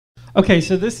Okay,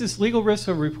 so this is legal risks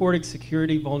of reporting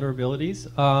security vulnerabilities.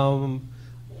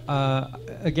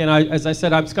 Again, as I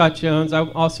said, I'm Scott Jones. I'm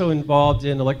also involved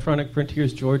in Electronic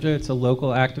Frontiers Georgia. It's a local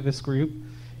activist group.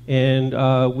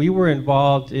 And we were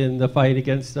involved in the fight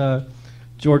against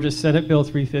Georgia's Senate Bill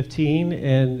 315.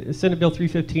 And Senate Bill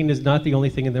 315 is not the only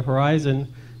thing in the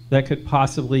horizon that could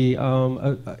possibly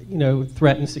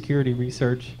threaten security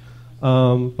research.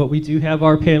 But we do have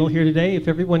our panel here today. If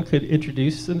everyone could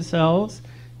introduce themselves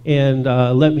and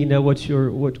let me know what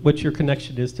your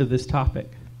connection is to this topic.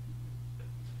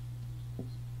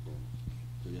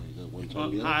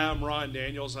 Hi, I'm Ron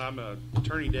Daniels. I'm an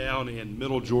attorney down in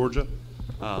Middle Georgia.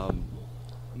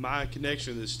 My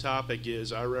connection to this topic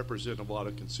is I represent a lot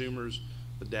of consumers,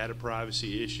 the data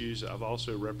privacy issues. I've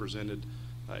also represented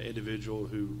an individual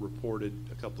who reported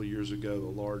a couple of years ago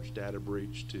a large data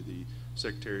breach to the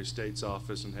Secretary of State's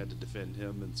office and had to defend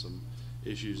him and some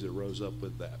issues that rose up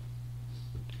with that.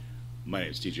 My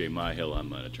name is TJ Mihill.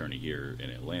 I'm an attorney here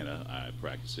in Atlanta. I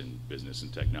practice in business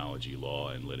and technology law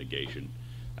and litigation.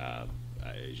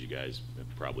 As you guys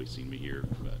have probably seen me here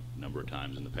a number of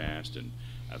times in the past, and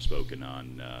I've spoken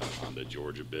on the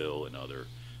Georgia bill and other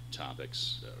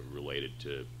topics related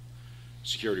to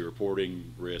security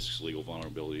reporting, risks, legal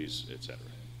vulnerabilities, etc.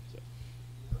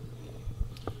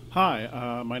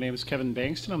 Hi, my name is Kevin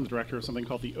Bankston. I'm the director of something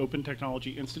called the Open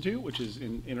Technology Institute, which is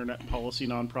an internet policy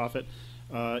nonprofit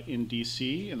in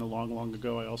DC. And long, long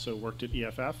ago, I also worked at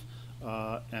EFF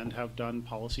and have done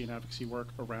policy and advocacy work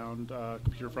around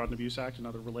Computer Fraud and Abuse Act and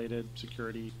other related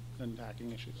security and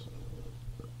hacking issues.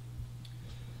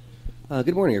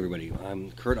 Good morning, everybody.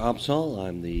 I'm Kurt Opsahl.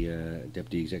 I'm the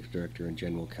Deputy Executive Director and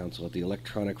General Counsel at the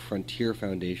Electronic Frontier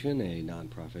Foundation, a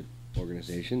nonprofit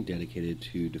organization dedicated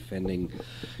to defending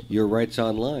your rights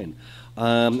online.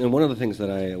 And one of the things that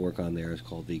I work on there is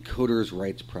called the Coders'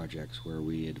 Rights Projects, where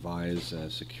we advise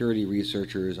security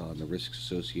researchers on the risks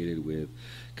associated with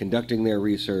conducting their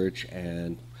research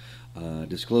and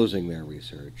disclosing their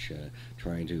research,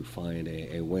 trying to find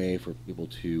a way for people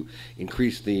to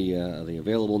increase the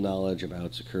available knowledge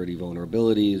about security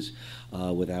vulnerabilities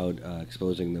without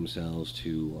exposing themselves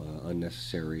to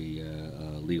unnecessary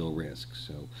legal risks.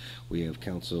 So we have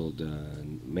counseled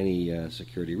many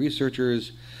security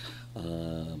researchers,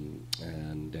 and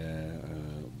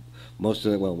most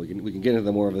of it, well, we can get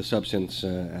into more of the substance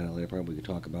at a later point. We can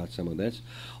talk about some of this.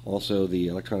 Also, the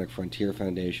Electronic Frontier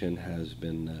Foundation has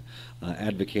been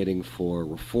advocating for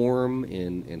reform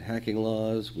in hacking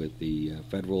laws with the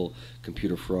Federal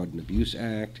Computer Fraud and Abuse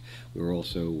Act. We're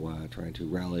also trying to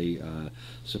rally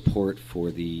support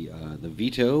for the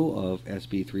veto of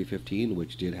SB 315,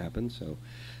 which did happen. So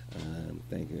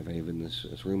thank you. If anyone in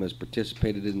this room has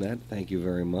participated in that, thank you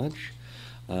very much.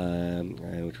 And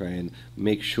we'll try and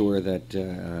make sure that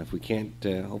if we can't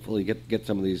hopefully get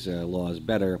some of these laws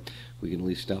better, we can at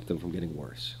least stop them from getting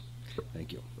worse.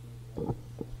 Thank you.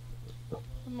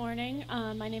 Good morning.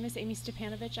 My name is Amie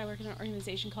Stepanovich. I work in an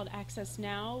organization called Access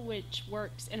Now, which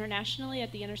works internationally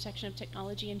at the intersection of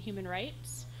technology and human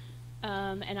rights.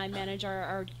 And I manage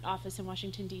our office in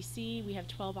Washington, D.C. We have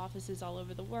 12 offices all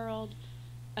over the world.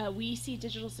 We see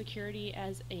digital security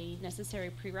as a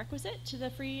necessary prerequisite to the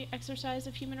free exercise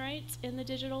of human rights in the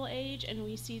digital age, and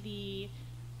we see the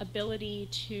ability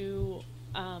to,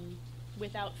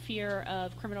 without fear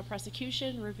of criminal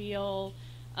prosecution, reveal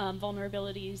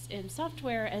vulnerabilities in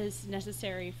software as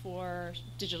necessary for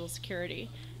digital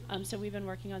security. So we've been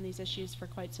working on these issues for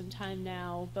quite some time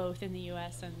now, both in the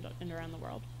U.S. and around the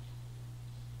world.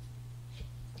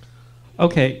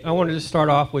 Okay, I wanted to start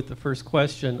off with the first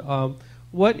question.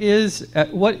 What is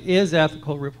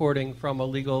ethical reporting from a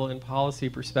legal and policy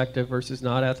perspective versus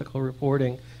not ethical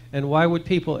reporting, and why would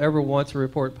people ever want to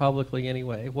report publicly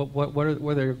anyway? What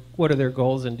are their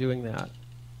goals in doing that?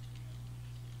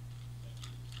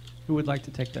 Who would like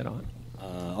to take that on?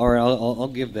 All right, I'll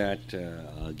give that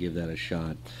a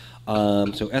shot.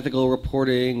 So ethical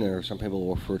reporting, or some people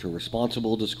will refer to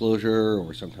responsible disclosure,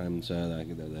 or sometimes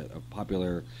a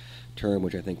popular term,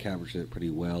 which I think captures it pretty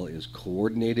well, is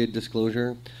coordinated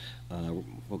disclosure,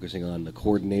 focusing on the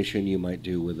coordination you might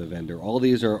do with a vendor. All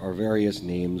these are various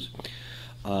names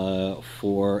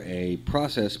for a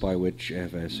process by which,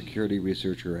 if a security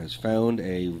researcher has found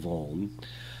a vuln,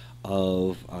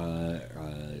 of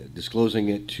disclosing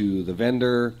it to the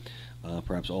vendor,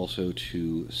 perhaps also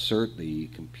to CERT, the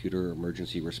computer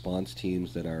emergency response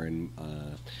teams that are in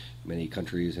many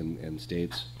countries and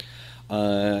states.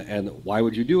 And why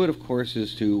would you do it? Of course,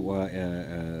 is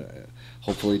to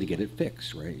hopefully to get it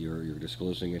fixed, right? You're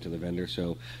disclosing it to the vendor.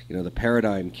 So, the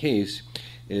paradigm case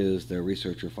is the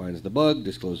researcher finds the bug,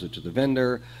 discloses it to the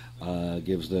vendor.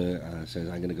 says,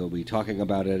 I'm going to go be talking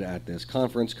about it at this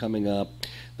conference coming up.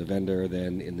 The vendor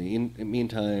then, in the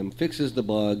meantime, fixes the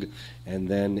bug, and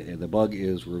then the bug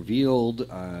is revealed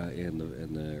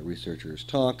in the researcher's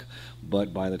talk,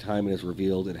 but by the time it is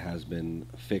revealed, it has been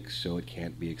fixed, so it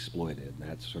can't be exploited. And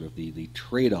that's sort of the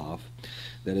trade-off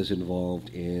that is involved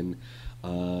in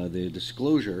the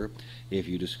disclosure. If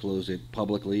you disclose it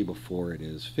publicly before it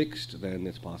is fixed, then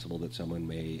it's possible that someone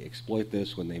may exploit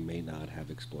this when they may not have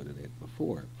exploited it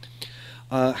before.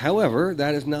 However,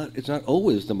 it's not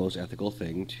always the most ethical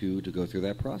thing to go through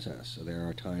that process. So there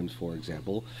are times, for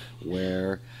example,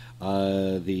 where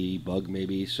the bug may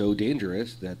be so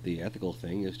dangerous that the ethical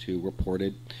thing is to report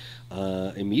it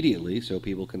immediately, so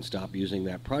people can stop using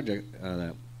that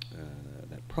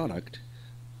product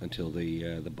until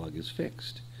the bug is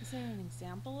fixed. Is there an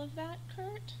example of that,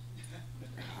 Kurt?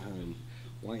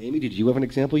 Why, Amy, did you have an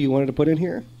example you wanted to put in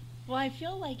here? Well, I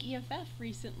feel like EFF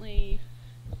recently.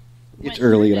 It's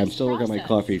early, and I'm still working on my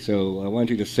coffee, so why don't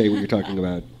you just say what you're talking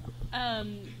about?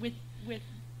 With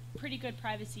pretty good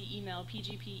privacy email,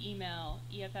 PGP email,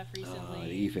 EFF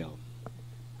recently e-fail.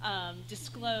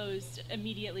 Disclosed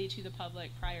immediately to the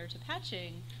public prior to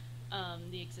patching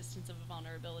the existence of a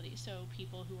vulnerability, so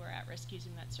people who are at risk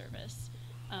using that service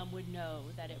would know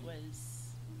that it was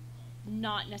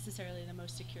not necessarily the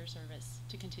most secure service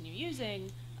to continue using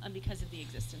because of the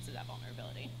existence of that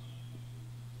vulnerability.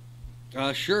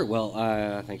 Sure. Well,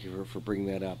 thank you for bringing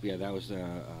that up. Yeah, that was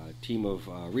a team of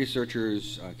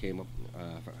researchers came up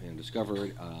and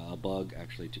discovered a bug,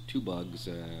 actually two bugs,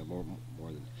 more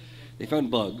than. They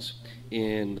found bugs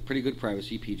in the pretty good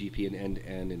privacy PGP and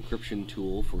end-to-end encryption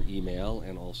tool for email,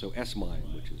 and also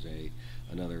S-MIME, which is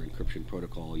another encryption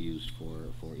protocol used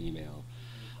for email.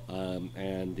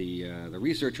 And the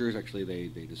researchers, actually,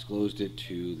 they disclosed it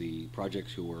to the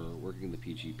projects who were working in the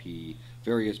PGP,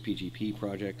 various PGP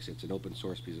projects. It's an open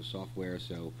source piece of software,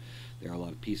 so there are a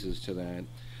lot of pieces to that.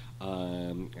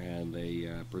 And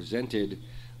they presented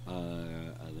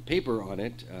the paper on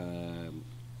it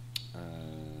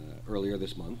earlier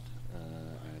this month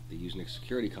at the Usenix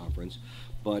Security Conference.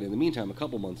 But in the meantime, a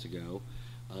couple months ago,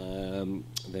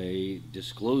 they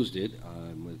disclosed it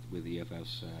with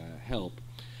EFF's help.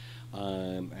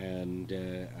 And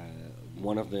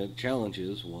one of the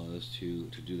challenges was to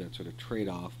do that sort of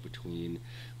trade-off between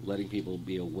letting people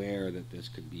be aware that this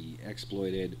could be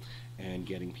exploited and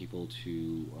getting people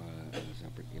to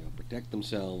protect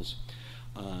themselves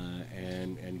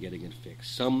and getting it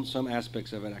fixed. Some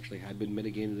aspects of it actually had been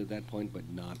mitigated at that point, but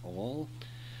not all.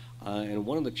 And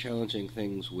one of the challenging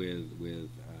things with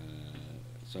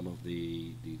some of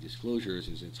the disclosures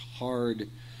is it's hard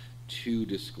to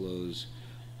disclose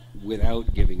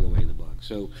without giving away the bug.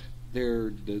 So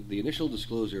the initial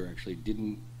disclosure actually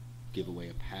didn't give away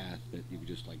a path that you could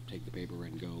just take the paper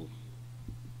and go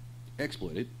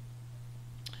exploit it.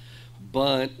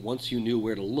 But once you knew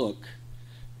where to look,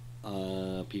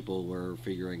 people were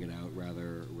figuring it out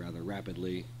rather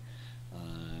rapidly,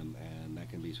 and that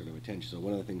can be sort of a tension. So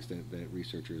one of the things that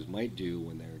researchers might do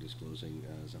when they're disclosing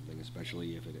something,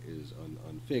 especially if it is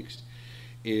unfixed,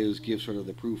 is give sort of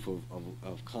the proof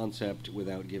of concept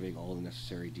without giving all the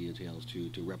necessary details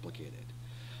to replicate it.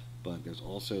 But there's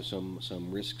also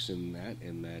some risks in that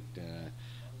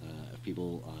if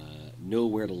people know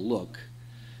where to look,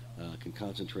 can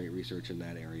concentrate research in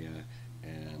that area,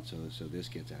 and so this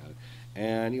gets out.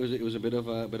 And it was a bit of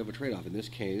a trade-off. In this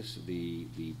case,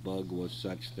 the bug was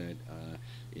such that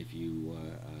if you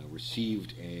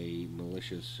received a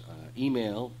malicious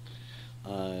email,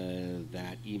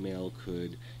 that email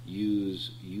could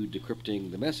use you decrypting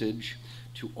the message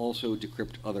to also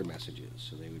decrypt other messages.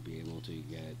 So they would be able to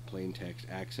get plain text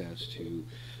access to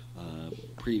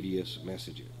previous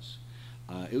messages.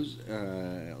 It was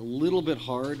a little bit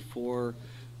hard for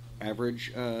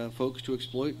average folks to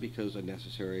exploit, because a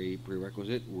necessary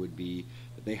prerequisite would be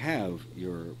that they have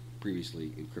your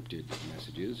previously encrypted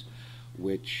messages,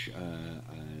 which,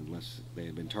 unless they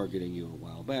had been targeting you a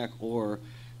while back, or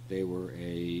they were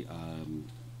a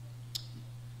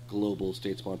global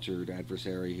state-sponsored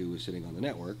adversary who was sitting on the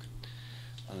network,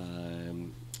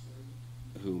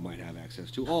 who might have access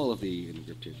to all of the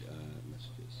encrypted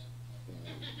messages.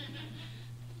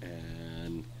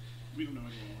 And we don't know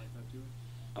anyone like that, do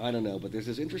we? I don't know, but there's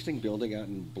this interesting building out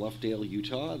in Bluffdale,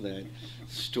 Utah, that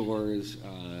stores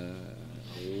a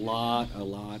lot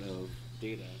of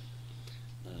data,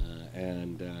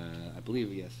 and I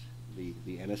believe, yes, the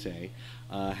NSA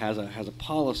has a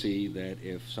policy that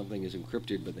if something is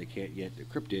encrypted but they can't yet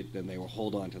decrypt it, then they will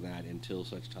hold on to that until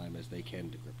such time as they can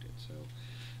decrypt it. So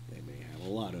they may have a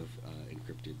lot of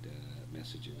encrypted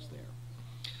messages there.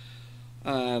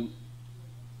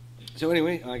 So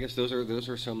anyway, I guess those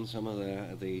are some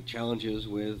of the challenges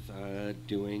with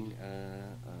doing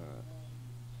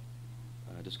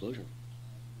disclosure.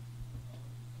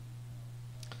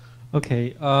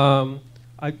 Okay.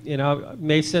 I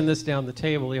may send this down the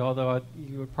table, although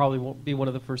you would probably won't be one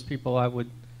of the first people I would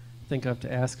think of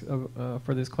to ask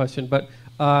for this question. But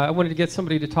I wanted to get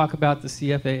somebody to talk about the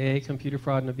CFAA, Computer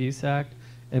Fraud and Abuse Act,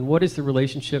 and what is the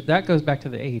relationship? That goes back to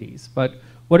the 80s, but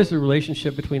what is the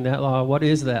relationship between that law? What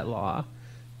is that law?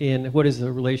 And what is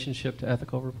the relationship to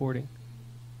ethical reporting?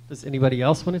 Does anybody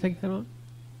else want to take that on?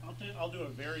 I'll do a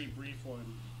very brief one.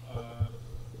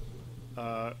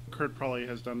 Kurt probably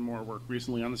has done more work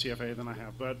recently on the CFAA than I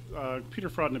have, but Computer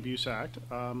Fraud and Abuse Act.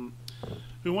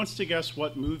 Who wants to guess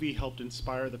what movie helped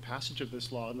inspire the passage of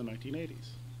this law in the 1980s?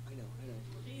 I know.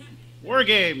 War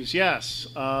Games, yes.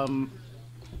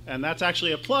 And that's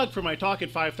actually a plug for my talk at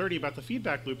 5:30 about the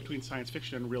feedback loop between science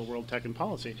fiction and real-world tech and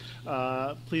policy.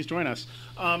 Please join us.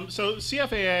 So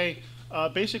CFAA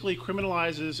basically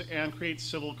criminalizes and creates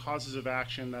civil causes of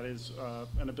action, that is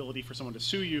an ability for someone to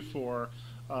sue you for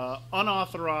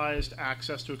unauthorized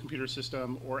access to a computer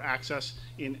system or access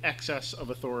in excess of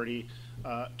authority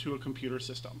to a computer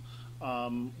system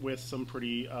with some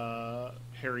pretty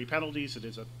hairy penalties. It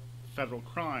is a federal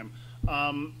crime.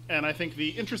 And I think the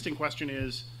interesting question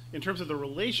is, in terms of the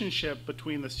relationship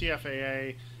between the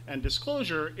CFAA and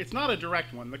disclosure, it's not a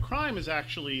direct one. The crime is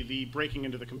actually the breaking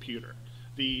into the computer,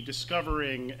 the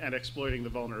discovering and exploiting the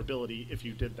vulnerability if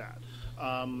you did that.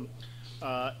 And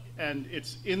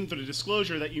it's in the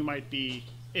disclosure that you might be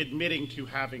admitting to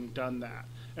having done that.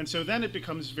 And so then it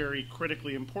becomes very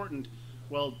critically important,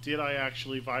 well, did I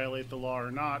actually violate the law or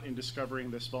not in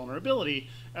discovering this vulnerability?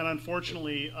 And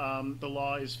unfortunately, the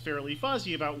law is fairly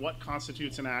fuzzy about what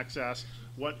constitutes an access,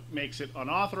 what makes it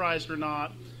unauthorized or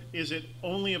not. Is it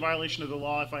only a violation of the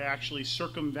law if I actually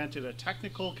circumvented a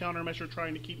technical countermeasure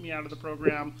trying to keep me out of the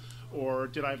program? Or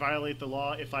did I violate the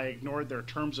law if I ignored their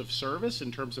terms of service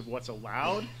in terms of what's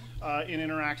allowed in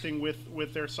interacting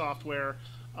with their software?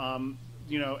 And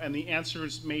the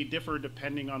answers may differ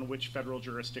depending on which federal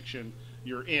jurisdiction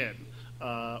you're in,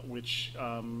 which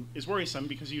is worrisome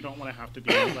because you don't want to have to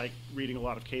be like reading a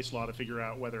lot of case law to figure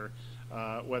out whether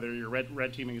your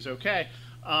red teaming is okay.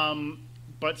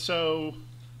 But so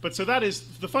that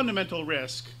is the fundamental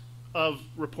risk of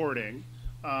reporting.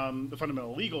 The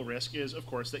fundamental legal risk is, of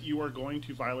course, that you are going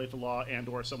to violate the law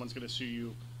and/or someone's going to sue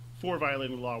you for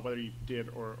violating the law, whether you did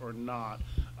or not.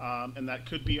 And that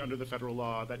could be under the federal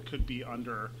law. That could be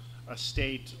under a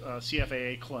state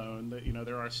CFAA clone. That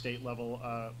there are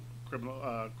state-level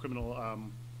criminal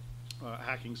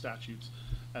hacking statutes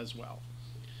as well.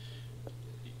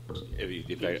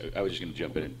 I was just going to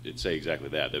jump in and say exactly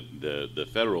that. The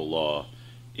federal law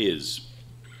is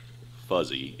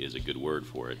fuzzy, is a good word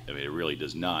for it. I mean, it really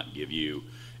does not give you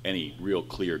any real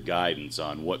clear guidance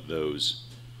on what those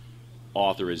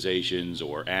authorizations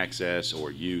or access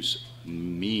or use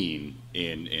mean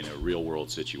in a real-world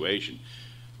situation.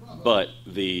 But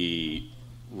the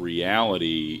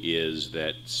reality is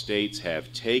that states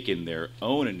have taken their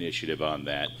own initiative on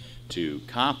that to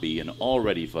copy an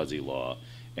already fuzzy law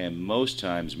and most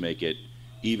times make it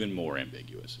even more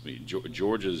ambiguous. I mean,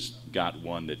 Georgia's got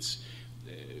one that's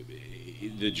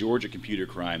the Georgia Computer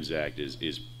Crimes Act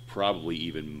is probably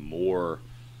even more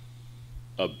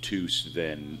obtuse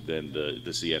than the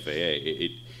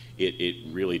CFAA. It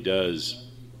really does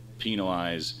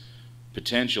penalize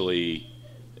potentially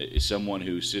someone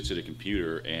who sits at a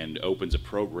computer and opens a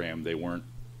program they weren't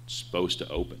supposed to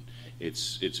open.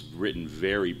 It's written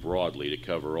very broadly to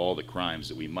cover all the crimes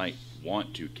that we might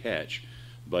want to catch,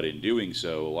 but in doing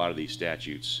so, a lot of these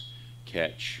statutes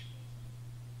catch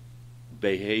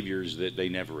behaviors that they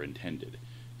never intended.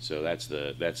 So that's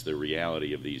the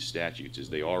reality of these statutes, is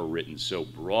they are written so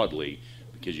broadly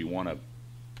because you want to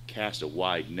cast a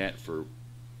wide net for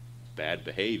bad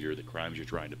behavior, the crimes you're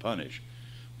trying to punish,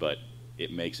 but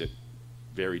it makes it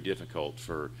very difficult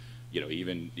for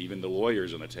even the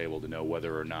lawyers on the table to know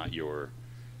whether or not your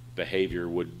behavior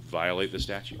would violate the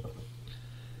statute.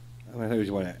 I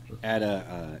just want to add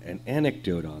an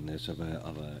anecdote on this of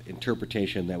a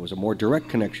interpretation that was a more direct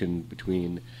connection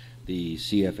between the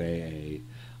CFAA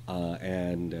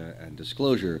and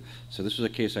disclosure. So this was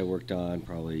a case I worked on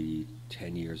probably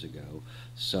 10 years ago.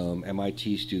 Some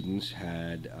MIT students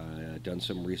had done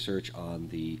some research on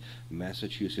the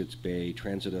Massachusetts Bay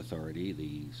Transit Authority,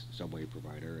 the subway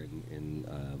provider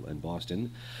in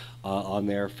Boston, on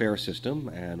their fare system,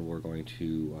 and we're going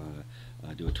to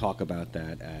do a talk about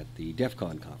that at the DEF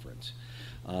CON conference.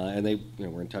 And they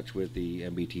were in touch with the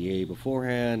MBTA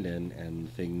beforehand,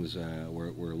 and things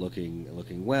were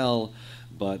looking well,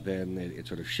 but then it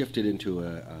sort of shifted into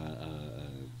a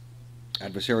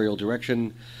adversarial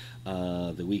direction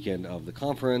the weekend of the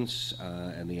conference,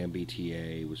 and the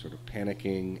MBTA was sort of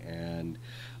panicking and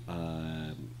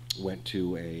went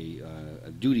to a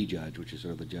duty judge, which is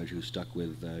sort of the judge who's stuck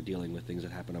with dealing with things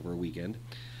that happen over a weekend,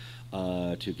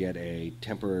 to get a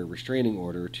temporary restraining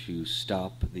order to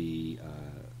stop the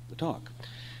talk.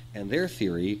 And their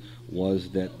theory was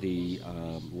that the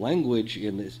language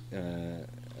in this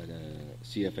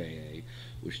CFAA,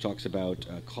 which talks about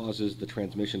causes the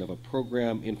transmission of a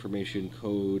program, information,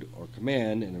 code, or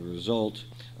command, and a result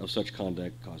of such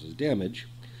conduct causes damage.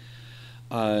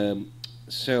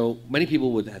 So many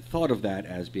people would have thought of that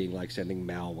as being like sending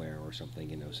malware or something,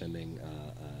 you know, sending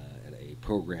a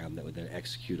program that would then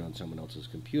execute on someone else's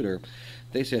computer.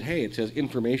 They said, hey, it says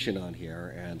information on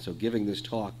here, and so giving this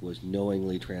talk was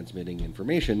knowingly transmitting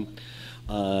information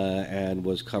and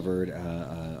was covered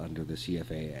under the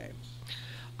CFAA.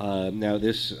 Now,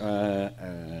 this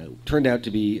turned out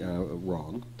to be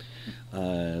wrong.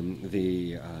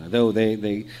 Though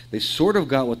they sort of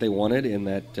got what they wanted in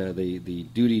that the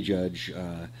duty judge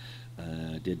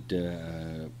did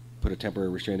put a temporary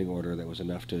restraining order that was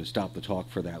enough to stop the talk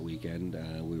for that weekend.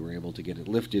 We were able to get it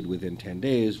lifted within 10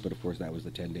 days, but of course that was the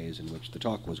 10 days in which the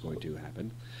talk was going to happen.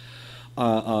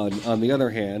 On the other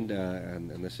hand,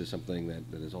 and this is something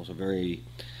that is also very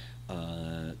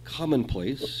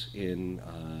commonplace in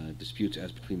disputes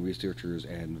as between researchers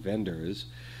and vendors,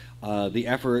 the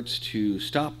efforts to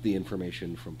stop the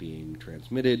information from being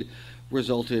transmitted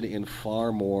resulted in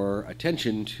far more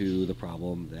attention to the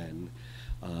problem than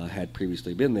had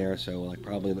previously been there. So, like,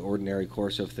 probably in the ordinary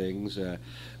course of things,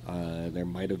 there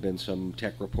might have been some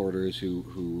tech reporters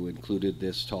who included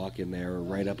this talk in their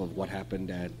write-up of what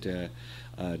happened at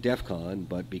DEF CON,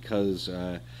 but because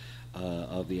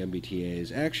of the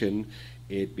MBTA's action,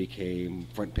 it became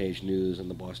front page news on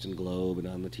the Boston Globe and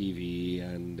on the TV,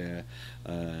 and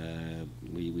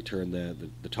we turned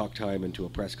the talk time into a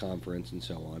press conference and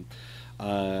so on.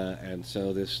 And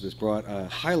so this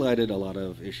highlighted a lot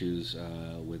of issues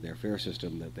with their fare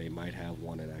system that they might have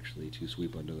wanted actually to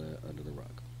sweep under the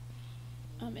rug.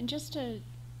 And just to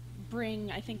bring,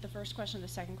 I think, the first question and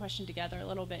the second question together a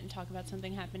little bit and talk about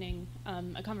something happening,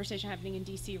 a conversation happening in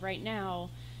DC right now.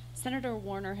 Senator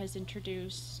Warner has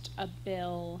introduced a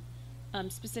bill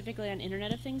specifically on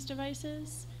Internet of Things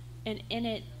devices, and in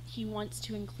it he wants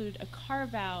to include a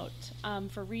carve-out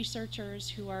for researchers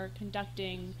who are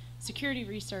conducting security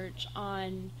research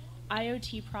on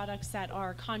IoT products that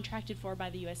are contracted for by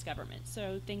the U.S. government,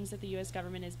 so things that the U.S.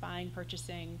 government is buying,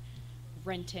 purchasing,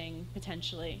 renting,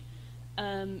 potentially.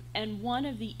 And one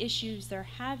of the issues they're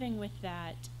having with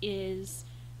that is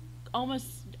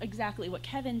almost exactly what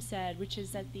Kevin said, which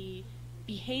is that the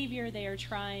behavior they are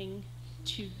trying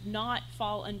to not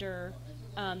fall under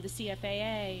the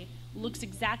CFAA looks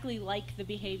exactly like the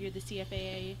behavior the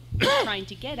CFAA is trying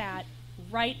to get at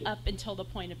right up until the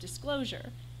point of disclosure.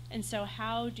 And so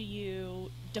how do you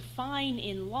define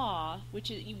in law, which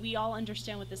is, we all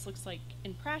understand what this looks like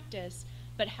in practice,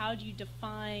 but how do you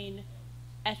define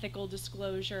ethical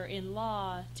disclosure in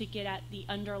law to get at the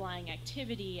underlying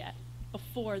activity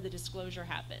before the disclosure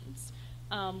happens?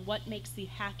 What makes the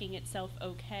hacking itself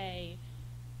okay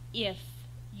if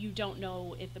you don't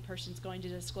know if the person's going to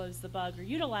disclose the bug or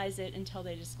utilize it until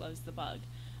they disclose the bug?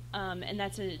 And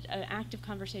that's an active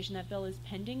conversation. That bill is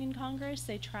pending in Congress.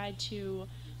 They tried to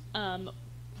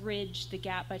bridge the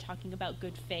gap by talking about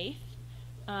good faith,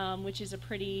 which is a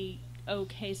pretty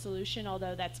okay solution,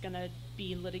 although that's going to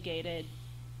be litigated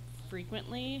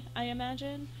frequently, I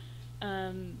imagine.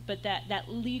 But that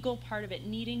legal part of it,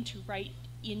 needing to write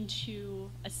into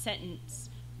a sentence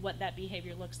what that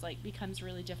behavior looks like, becomes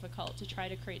really difficult to try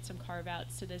to create some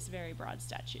carve-outs to this very broad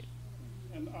statute.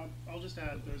 And I'll just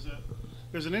add,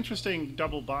 there's an interesting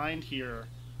double bind here.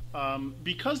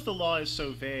 Because the law is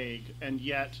so vague, and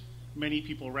yet many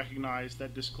people recognize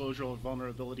that disclosure of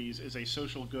vulnerabilities is a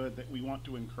social good that we want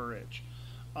to encourage.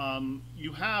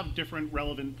 You have different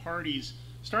relevant parties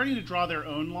starting to draw their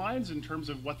own lines in terms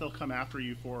of what they'll come after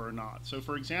you for or not. So,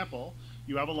 for example,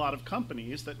 you have a lot of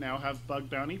companies that now have bug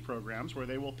bounty programs where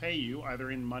they will pay you either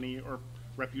in money or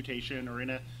reputation or in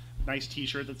a nice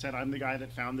t-shirt that said, I'm the guy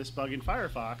that found this bug in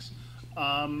Firefox.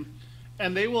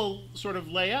 And they will sort of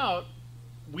lay out,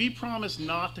 we promise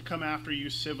not to come after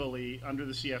you civilly under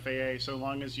the CFAA so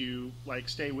long as you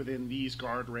stay within these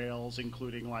guardrails,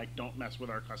 including don't mess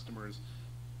with our customers'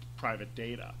 private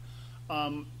data.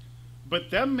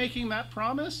 But them making that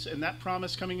promise and that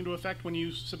promise coming into effect when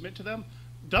you submit to them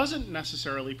doesn't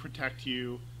necessarily protect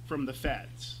you from the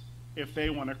feds if they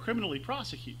want to criminally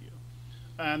prosecute you.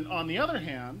 And on the other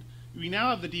hand, we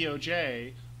now have the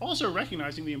DOJ also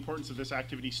recognizing the importance of this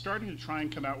activity, starting to try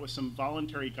and come out with some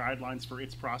voluntary guidelines for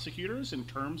its prosecutors in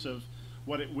terms of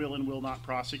what it will and will not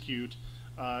prosecute,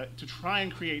 to try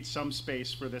and create some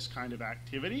space for this kind of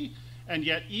activity. And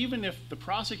yet, even if the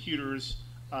prosecutors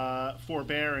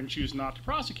forbear and choose not to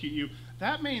prosecute you,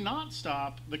 that may not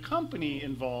stop the company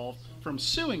involved from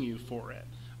suing you for it.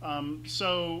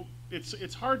 So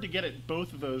it's hard to get at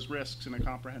both of those risks in a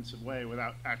comprehensive way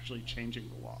without actually changing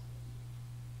the law.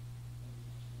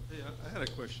 Hey, I had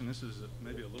a question. This is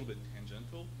maybe a little bit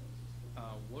tangential.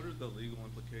 What are the legal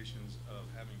implications of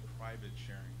having private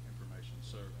sharing information?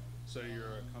 So, say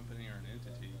you're a company or an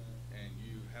entity, and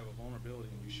you have a vulnerability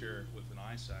and you share it with an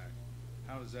ISAC.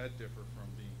 How does that differ from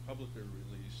being publicly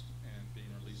released and being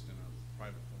released in a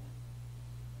private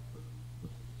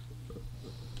form?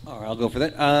 All right, I'll go for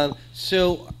that.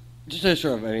 So, just a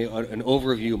sort of an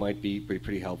overview might be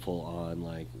pretty helpful on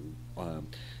like.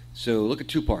 So look at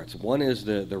two parts. One is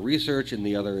the research, and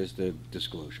the other is the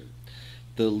disclosure.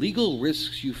 The legal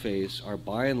risks you face are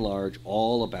by and large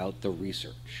all about the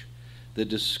research. The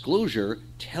disclosure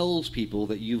tells people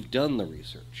that you've done the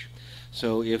research.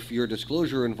 So if your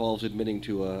disclosure involves admitting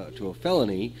to a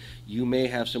felony, you may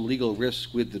have some legal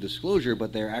risks with the disclosure,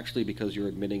 but they're actually because you're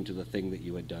admitting to the thing that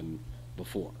you had done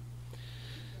before.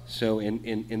 So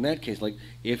in that case, like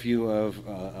if you have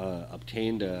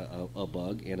obtained a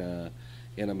bug in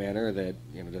a manner that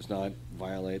does not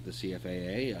violate the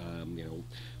CFAA,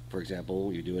 for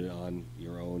example, you do it on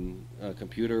your own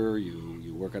computer,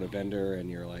 you work on a vendor, and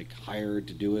you're like hired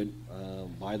to do it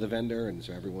by the vendor, and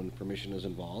so everyone's permission is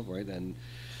involved, right?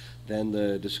 Then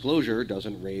the disclosure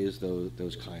doesn't raise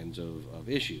those kinds of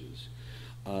issues.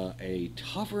 A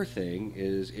tougher thing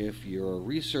is if you're a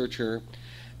researcher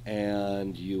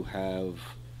and you have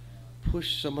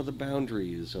pushed some of the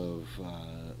boundaries of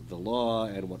the law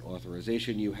and what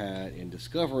authorization you had in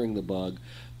discovering the bug,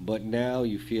 but now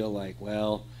you feel like,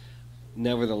 well,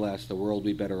 nevertheless, the world would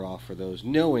be better off for those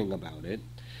knowing about it,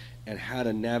 and how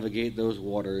to navigate those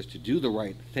waters to do the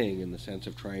right thing in the sense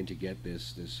of trying to get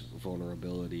this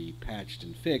vulnerability patched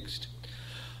and fixed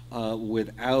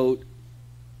without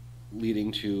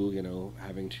leading to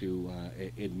having to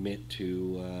admit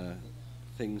to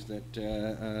things that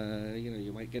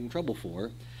you might get in trouble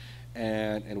for,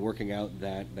 and working out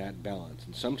that balance.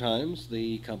 And sometimes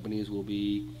the companies will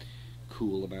be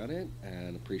cool about it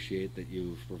and appreciate that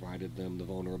you've provided them the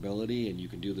vulnerability, and you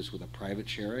can do this with a private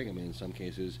sharing. I mean, in some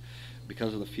cases,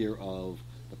 because of the fear of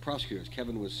the prosecutors.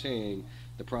 Kevin was saying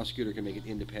the prosecutor can make an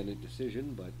independent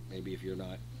decision, but maybe if you're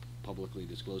not publicly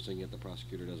disclosing it, the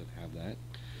prosecutor doesn't have that.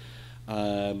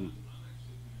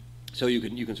 So you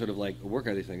can sort of like work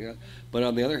out these things. But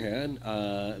on the other hand,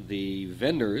 the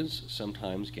vendors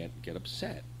sometimes get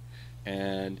upset,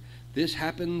 and this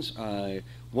happens.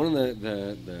 One of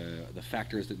the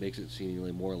factors that makes it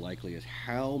seemingly more likely is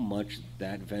how much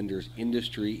that vendor's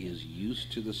industry is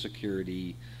used to the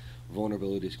security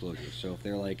vulnerability disclosures. So if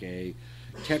they're like a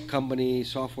tech company,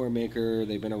 software maker,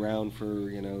 they've been around for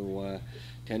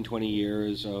 10, 20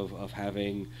 years of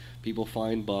having people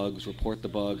find bugs, report the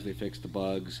bugs, they fix the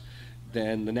bugs.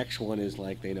 Then the next one is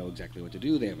like they know exactly what to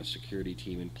do. They have a security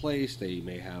team in place. They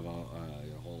may have a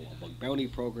whole bug bounty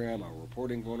program, a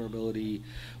reporting vulnerability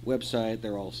website.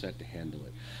 They're all set to handle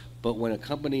it. But when a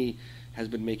company has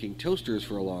been making toasters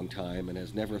for a long time and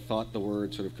has never thought the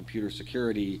word sort of computer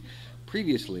security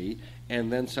previously, and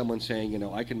then someone saying,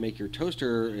 I can make your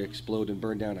toaster explode and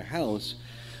burn down a house,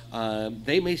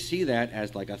 they may see that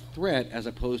as like a threat as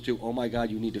opposed to, oh my God,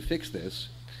 you need to fix this.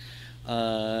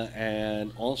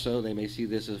 And also they may see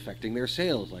this as affecting their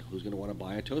sales, like who's going to want to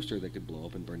buy a toaster that could blow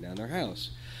up and burn down their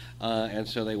house. And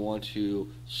so they want to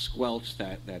squelch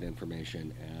that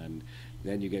information, and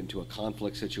then you get into a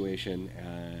conflict situation,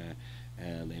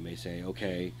 and they may say,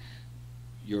 okay,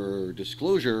 your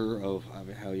disclosure of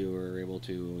how you were able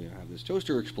to have this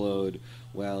toaster explode,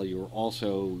 well, you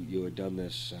had done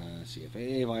this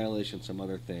CFAA violation, some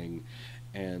other thing,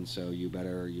 and so you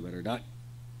better not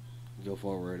go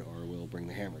forward or we'll bring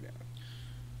the hammer down.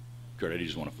 Kurt, I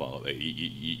just want to follow.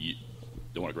 You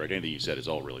don't want to correct anything you said. Is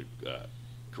all really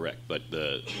correct, but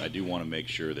I do want to make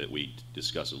sure that we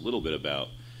discuss a little bit about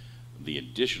the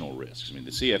additional risks. I mean,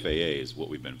 the CFAA is what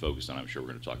we've been focused on. I'm sure we're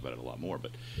going to talk about it a lot more,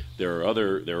 but there are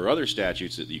other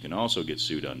statutes that you can also get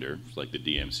sued under, like the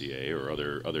DMCA or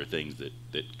other things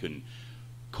that can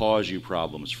cause you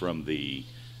problems from the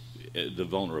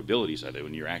vulnerability side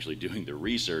when you're actually doing the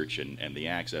research and the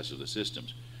access of the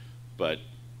systems. But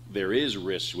there is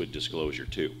risks with disclosure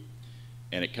too,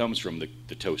 and it comes from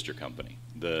the toaster company.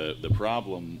 The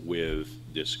problem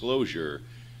with disclosure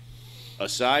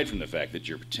aside from the fact that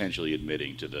you're potentially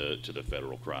admitting to the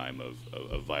federal crime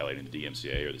of violating the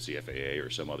DMCA or the CFAA or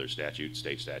some other statute,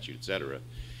 state statute, et cetera,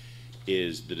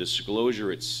 is the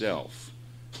disclosure itself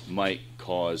might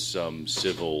cause some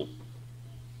civil,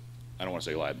 I don't want to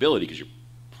say liability because you're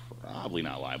probably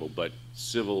not liable, but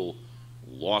civil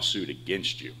lawsuit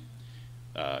against you.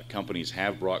 Companies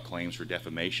have brought claims for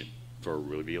defamation for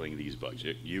revealing these bugs.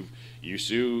 I'm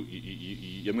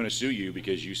going to sue you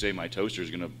because you say my toaster is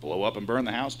going to blow up and burn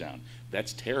the house down.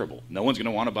 That's terrible. No one's going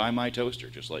to want to buy my toaster,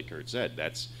 just like Kurt said.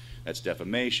 That's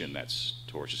defamation. That's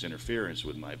tortious interference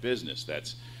with my business.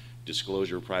 That's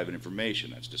disclosure of private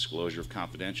information. That's disclosure of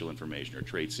confidential information or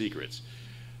trade secrets.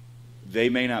 They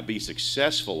may not be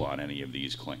successful on any of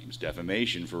these claims.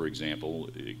 Defamation, for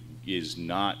example, is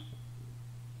not,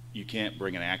 you can't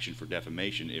bring an action for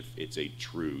defamation if it's a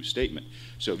true statement.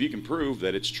 So if you can prove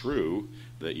that it's true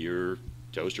that your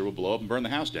toaster will blow up and burn the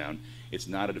house down, it's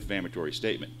not a defamatory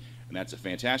statement. And that's a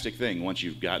fantastic thing once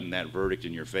you've gotten that verdict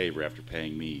in your favor after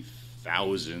paying me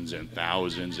thousands and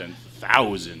thousands and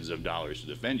thousands of dollars to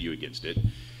defend you against it.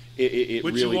 It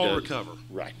Which really you won't does, recover.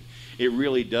 Right. It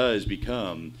really does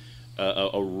become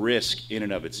a risk in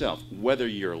and of itself. Whether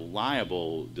you're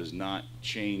liable does not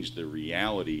change the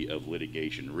reality of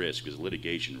litigation risk, because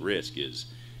litigation risk is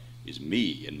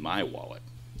me and my wallet.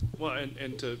 Well,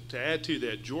 and to add to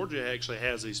that, Georgia actually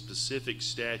has a specific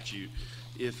statute.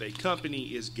 If a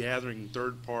company is gathering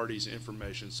third parties'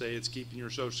 information, say it's keeping your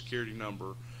social security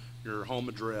number, your home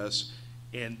address,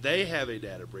 and they have a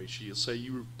data breach, you'll say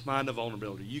you find a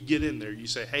vulnerability. You get in there, you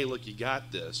say, hey, look, you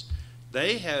got this.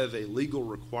 They have a legal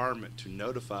requirement to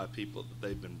notify people that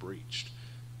they've been breached.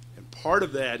 And part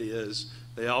of that is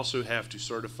they also have to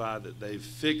certify that they've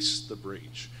fixed the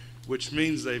breach, which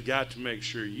means they've got to make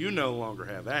sure you no longer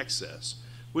have access,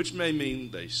 which may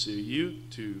mean they sue you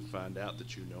to find out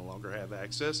that you no longer have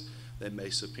access. They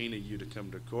may subpoena you to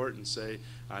come to court and say,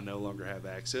 I no longer have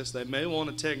access. They may want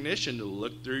a technician to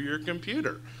look through your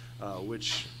computer,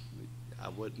 which I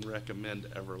wouldn't recommend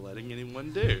ever letting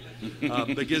anyone do.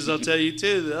 Because I'll tell you,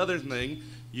 too, the other thing,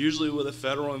 usually with a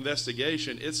federal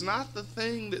investigation, it's not the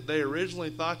thing that they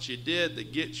originally thought you did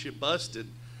that gets you busted.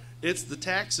 It's the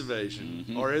tax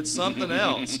evasion, or it's something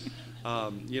else.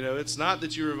 It's not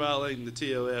that you were violating the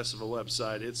TOS of a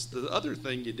website. It's the other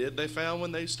thing you did they found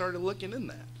when they started looking in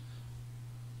that.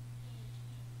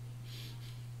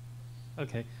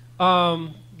 Okay.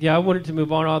 Yeah, I wanted to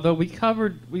move on, although we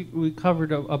covered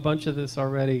a bunch of this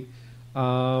already.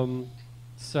 Let's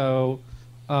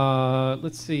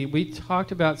see. We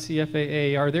talked about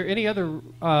CFAA. Are there any other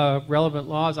relevant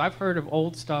laws? I've heard of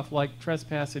old stuff like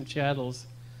trespass and chattels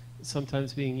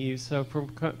sometimes being used. So from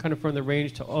kind of from the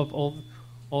range of old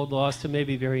laws to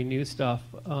maybe very new stuff.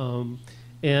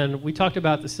 And we talked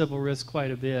about the civil risk quite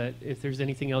a bit. If there's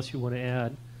anything else you want to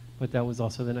add, but that was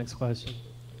also the next question.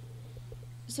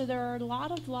 So there are a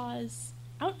lot of laws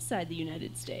outside the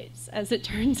United States, as it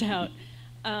turns out.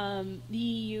 The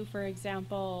EU, for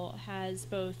example, has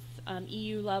both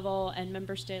EU level and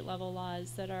member state level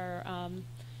laws that are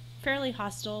fairly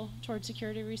hostile towards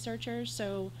security researchers.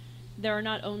 So there are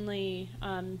not only,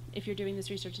 if you're doing this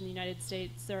research in the United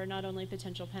States, there are not only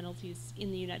potential penalties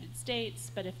in the United States,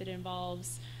 but if it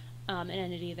involves an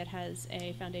entity that has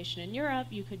a foundation in Europe,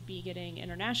 you could be getting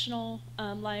international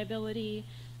liability.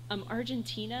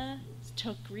 Argentina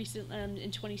took recently, in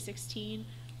 2016,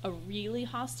 a really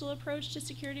hostile approach to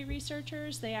security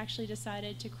researchers. They actually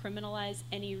decided to criminalize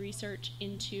any research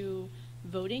into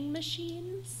voting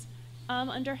machines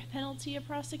under penalty of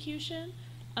prosecution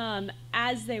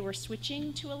as they were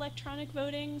switching to electronic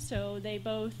voting. So they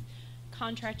both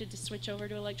contracted to switch over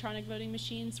to electronic voting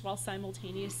machines while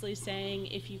simultaneously saying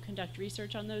if you conduct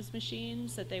research on those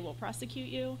machines that they will prosecute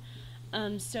you.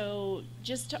 So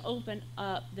just to open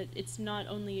up that it's not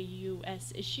only a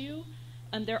U.S. issue,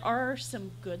 there are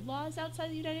some good laws outside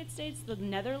the United States. The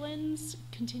Netherlands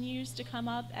continues to come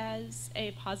up as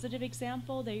a positive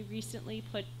example. They recently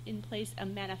put in place a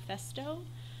manifesto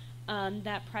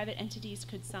that private entities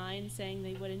could sign saying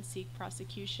they wouldn't seek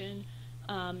prosecution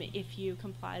if you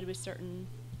complied with certain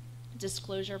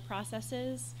disclosure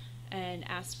processes, and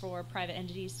asked for private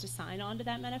entities to sign on to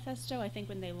that manifesto. I think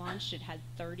when they launched it had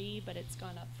 30, but it's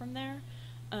gone up from there.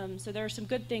 So there are some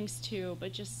good things too,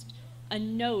 but just a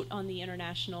note on the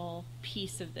international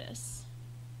piece of this.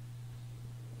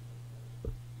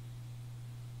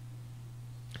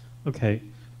 Okay.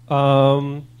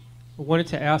 I wanted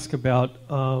to ask about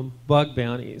bug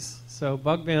bounties. So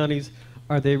bug bounties,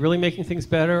 are they really making things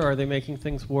better? Or are they making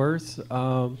things worse?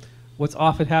 What's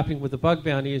often happening with the bug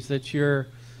bounty is that you're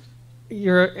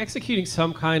executing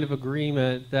some kind of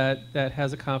agreement that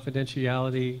has a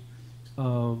confidentiality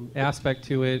aspect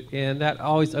to it, and that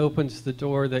always opens the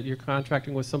door that you're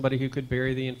contracting with somebody who could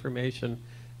bury the information,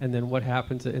 and then what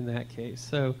happens in that case.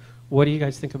 So what do you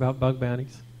guys think about bug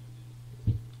bounties?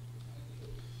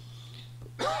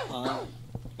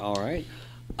 All right.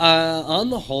 On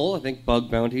the whole, I think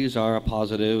bug bounties are a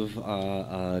positive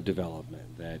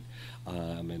development. That,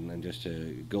 and just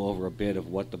to go over a bit of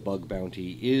what the bug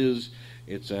bounty is,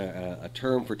 it's a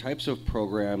term for types of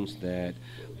programs that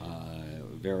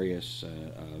various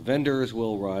vendors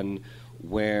will run,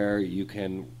 where you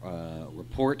can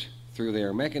report through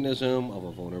their mechanism of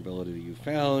a vulnerability that you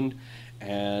found,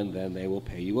 and then they will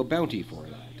pay you a bounty for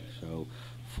that. So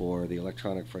for the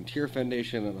Electronic Frontier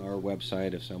Foundation on our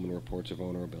website, if someone reports a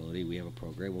vulnerability, we have a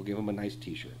program. We'll give them a nice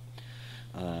T-shirt.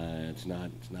 It's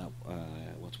not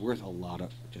what's worth a lot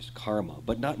of just karma,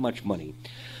 but not much money.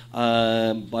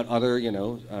 But other,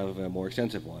 of a more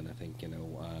extensive one, I think,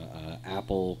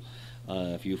 Apple.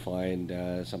 If you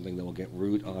find something that will get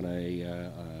root on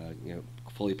a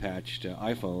fully patched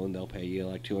iPhone, they'll pay you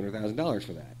like $200,000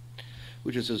 for that,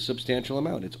 which is a substantial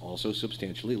amount. It's also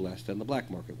substantially less than the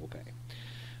black market will pay.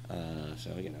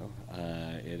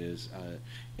 It is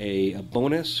a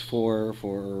bonus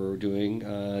for doing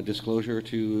disclosure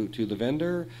to the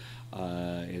vendor.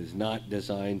 It is not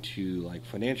designed to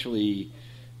financially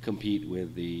compete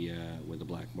with the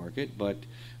black market, but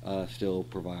still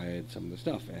provide some of the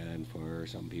stuff. And for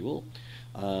some people,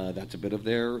 that's a bit of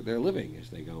their living, as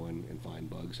they go and find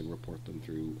bugs and report them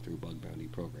through bug bounty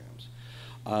programs.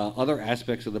 Other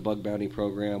aspects of the bug bounty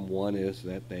program, one is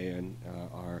that they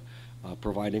are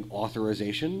providing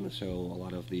authorization. So a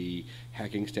lot of the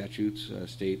hacking statutes,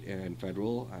 state and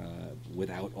federal,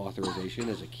 without authorization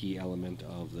is a key element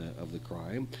of the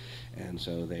crime, and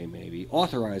so they may be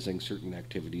authorizing certain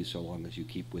activities so long as you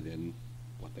keep within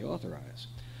what they authorize.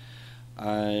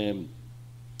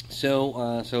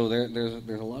 So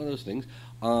there's a lot of those things.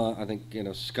 I think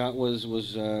Scott was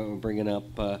bringing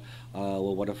up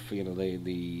well, what if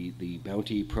the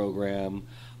bounty program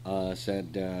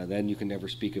said then you can never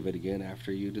speak of it again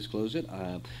after you disclose it,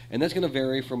 and that's going to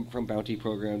vary from bounty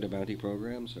program to bounty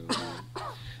program. So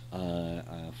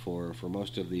for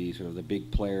most of the sort of the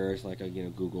big players like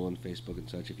Google and Facebook and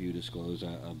such, if you disclose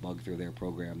a bug through their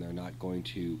program, they're not going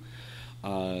to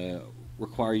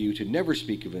require you to never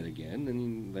speak of it again,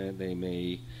 and they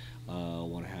may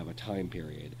want to have a time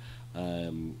period.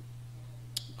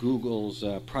 Google's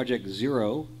Project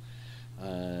Zero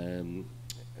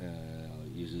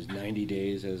uses 90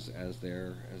 days as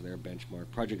their benchmark.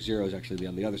 Project Zero is actually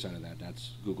on the other side of that.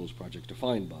 That's Google's project to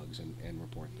find bugs and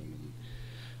report them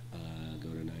and go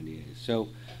to 90 days. So,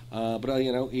 but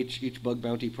each bug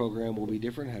bounty program will be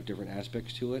different, have different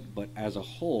aspects to it. But as a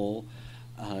whole,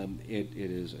 it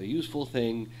is a useful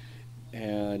thing.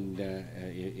 And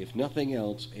if nothing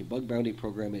else, a bug bounty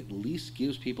program at least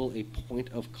gives people a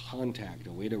point of contact,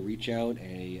 a way to reach out,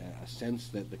 a sense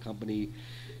that the company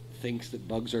thinks that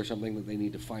bugs are something that they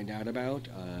need to find out about.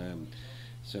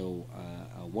 So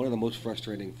one of the most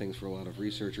frustrating things for a lot of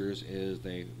researchers is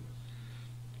they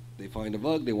find a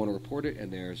bug, they want to report it,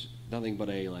 and there's nothing but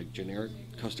a generic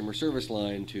customer service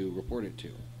line to report it to.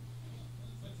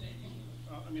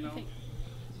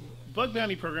 Bug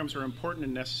bounty programs are important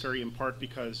and necessary in part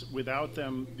because without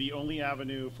them, the only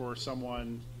avenue for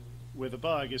someone with a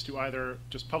bug is to either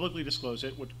just publicly disclose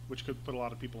it, which could put a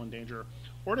lot of people in danger,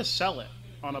 or to sell it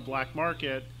on a black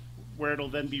market where it'll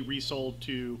then be resold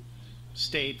to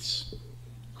states,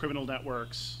 criminal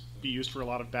networks, be used for a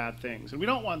lot of bad things. And we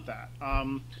don't want that.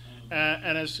 And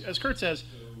as Kurt says,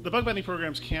 the bug bounty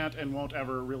programs can't and won't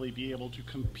ever really be able to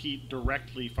compete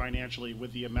directly financially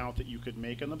with the amount that you could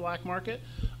make in the black market.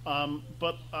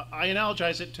 But I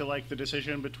analogize it to the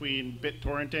decision between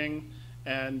BitTorrenting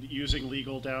and using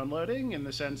legal downloading, in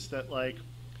the sense that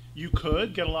you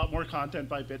could get a lot more content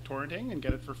by BitTorrenting and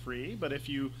get it for free, but if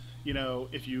you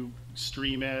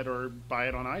stream it or buy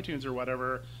it on iTunes or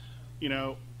whatever,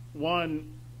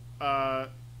 one,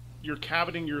 you're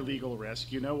cabining your legal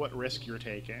risk. You know what risk you're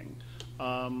taking.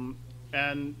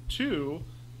 And two,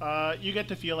 you get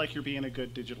to feel like you're being a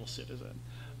good digital citizen.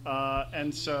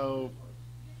 And so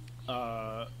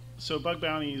bug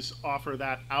bounties offer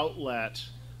that outlet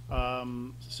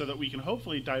so that we can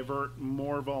hopefully divert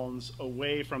more vulns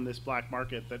away from this black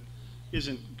market that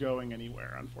isn't going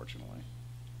anywhere, unfortunately.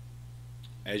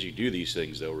 As you do these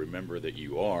things, though, remember that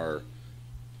you are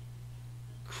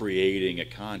creating a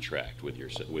contract with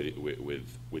yourself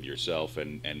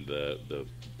and the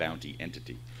bounty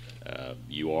entity.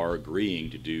 You are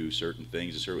agreeing to do certain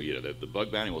things. The bug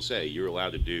bounty will say you're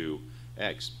allowed to do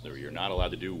X, or you're not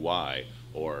allowed to do Y,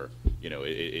 or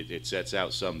it sets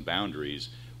out some boundaries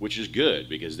which is good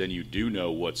because then you do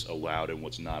know what's allowed and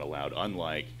what's not allowed,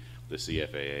 unlike the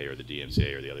CFAA or the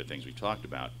DMCA or the other things we talked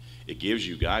about. It gives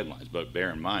you guidelines, but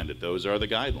bear in mind that those are the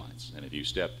guidelines. And if you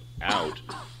step out,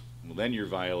 well, then you're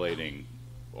violating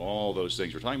all those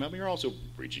things we're talking about, but you're also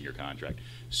breaching your contract.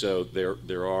 So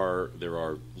there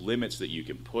are limits that you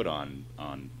can put on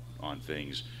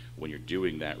things when you're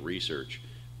doing that research.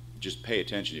 Just pay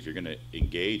attention. If you're going to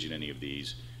engage in any of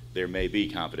these, there may be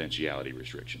confidentiality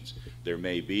restrictions. There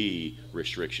may be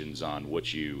restrictions on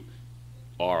what you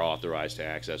are authorized to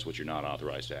access, what you're not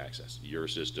authorized to access. Your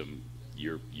system,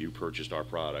 you purchased our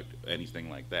product, anything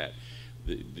like that.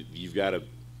 You've got to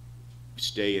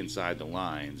stay inside the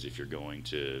lines if you're going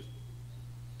to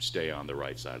stay on the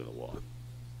right side of the law.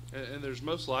 And there's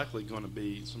most likely going to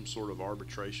be some sort of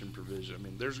arbitration provision. I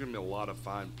mean, there's going to be a lot of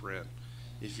fine print.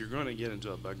 If you're going to get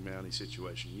into a bug bounty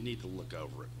situation, you need to look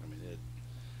over it. I mean,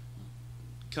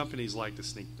 companies like to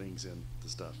sneak things into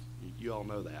stuff. You all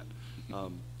know that.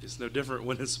 It's no different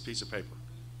when it's a piece of paper.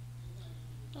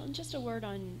 Well, and just a word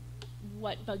on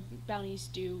what bug bounties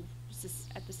do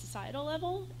at the societal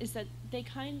level is that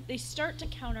they start to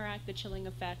counteract the chilling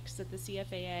effects that the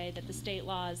CFAA, that the state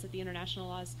laws, that the international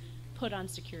laws put on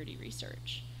security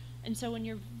research. And so when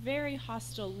you're very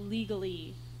hostile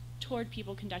legally toward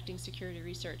people conducting security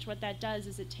research, what that does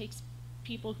is it takes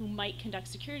people who might conduct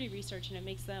security research and it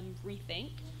makes them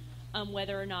rethink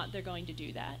whether or not they're going to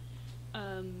do that.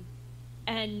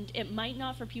 And it might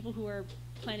not for people who are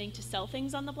planning to sell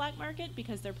things on the black market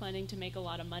because they're planning to make a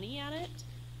lot of money at it.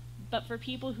 But for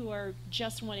people who are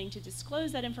just wanting to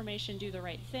disclose that information, do the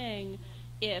right thing,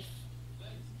 if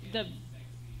the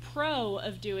pro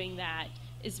of doing that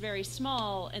is very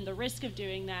small and the risk of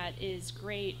doing that is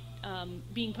great,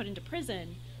 being put into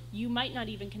prison, you might not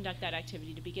even conduct that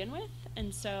activity to begin with.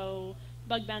 And so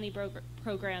bug bounty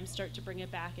programs start to bring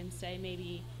it back and say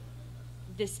maybe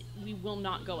we will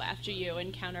not go after you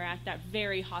and counteract that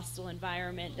very hostile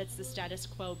environment that's the status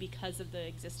quo because of the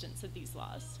existence of these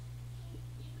laws.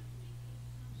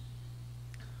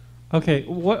 Okay,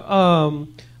 I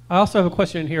also have a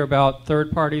question here about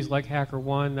third parties like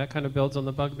HackerOne. That kind of builds on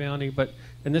the bug bounty, but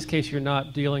in this case, you're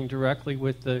not dealing directly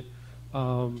with the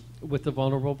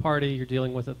vulnerable party. You're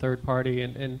dealing with a third party,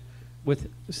 and with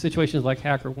situations like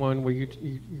HackerOne, where you're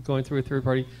going through a third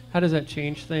party, how does that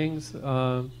change things?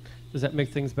 Does that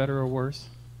make things better or worse?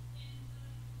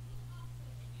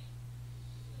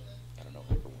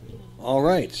 All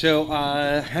right, so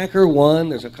HackerOne,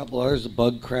 there's a couple others,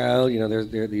 Bug Crowd. You know,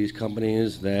 there are these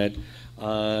companies that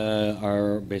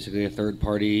are basically a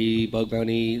third-party bug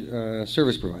bounty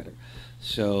service provider.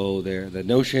 So the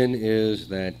notion is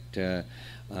that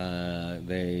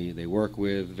they work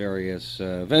with various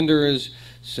vendors,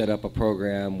 set up a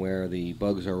program where the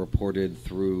bugs are reported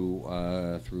through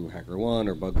HackerOne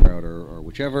or Bug Crowd or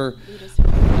whichever,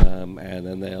 and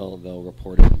then they'll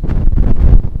report it.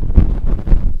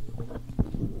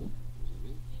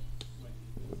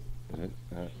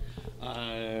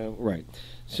 Right.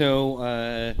 So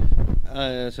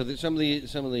some of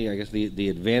the I guess the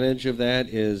advantage of that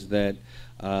is that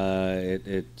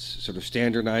it sort of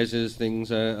standardizes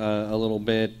things a little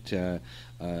bit.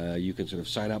 You can sort of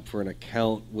sign up for an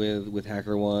account with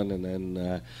HackerOne and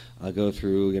then go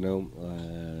through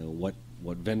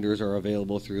what vendors are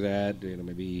available through that.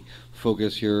 Maybe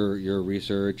focus your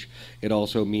research. It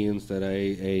also means that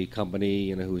a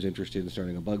company who's interested in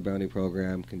starting a bug bounty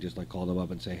program can just call them up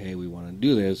and say, hey, we want to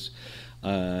do this,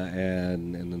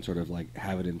 and then sort of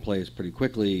have it in place pretty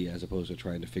quickly, as opposed to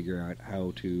trying to figure out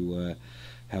how to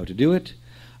do it.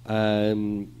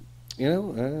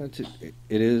 It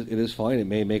is fine. It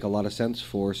may make a lot of sense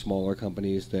for smaller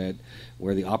companies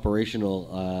where the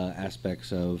operational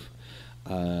aspects of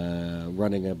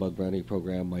running a bug bounty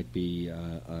program might be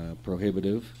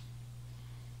prohibitive.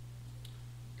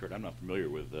 Kurt, I'm not familiar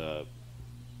with that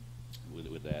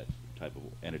type of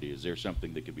entity. Is there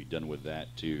something that could be done with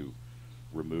that to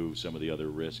remove some of the other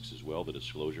risks as well, the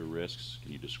disclosure risks?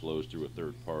 Can you disclose through a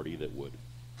third party that would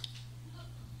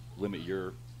limit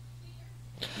your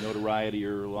notoriety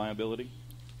or liability?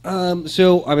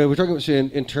 So, we're talking about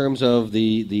in terms of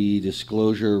the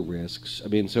disclosure risks.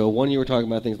 So one, you were talking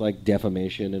about things like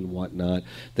defamation and whatnot,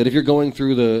 that if you're going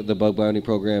through the bug bounty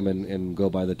program and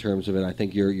go by the terms of it, I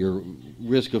think your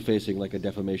risk of facing a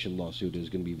defamation lawsuit is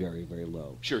going to be very, very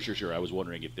low. Sure. I was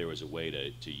wondering if there was a way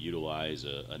to utilize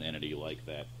an entity like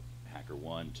that,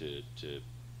 HackerOne, to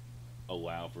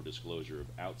allow for disclosure of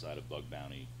outside of bug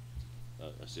bounty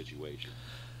a situation,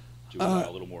 to allow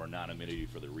a little more anonymity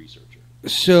for the researcher.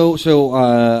 So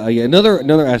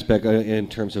another aspect in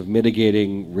terms of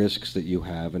mitigating risks that you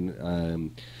have,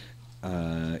 and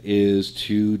is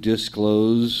to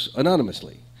disclose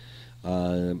anonymously.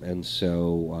 And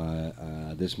so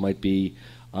this might be,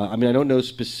 I mean, I don't know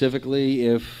specifically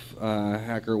if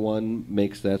HackerOne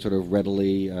makes that sort of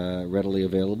readily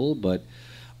available, but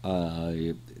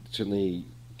it certainly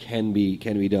can be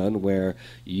done where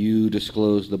you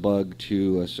disclose the bug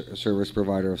to a service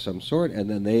provider of some sort, and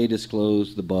then they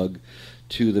disclose the bug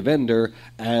to the vendor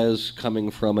as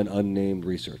coming from an unnamed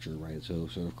researcher, right? So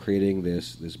sort of creating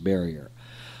this barrier.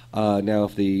 Now,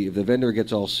 if the vendor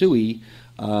gets all suey,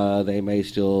 they may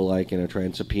still try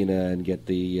and subpoena and get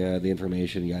the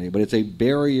information, but it's a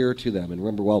barrier to them. And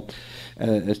remember,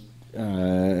 as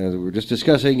we were just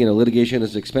discussing, litigation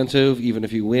is expensive, even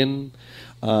if you win.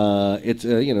 It's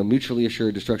mutually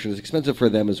assured destruction is expensive for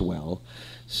them as well.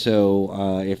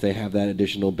 So if they have that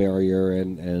additional barrier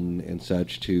and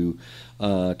such to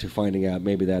finding out,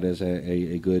 maybe that is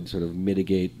a good sort of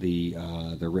mitigate the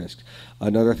risk.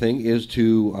 Another thing is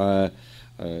to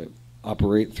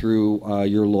operate through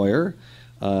your lawyer,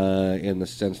 in the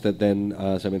sense that then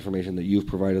some information that you've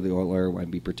provided the lawyer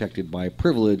might be protected by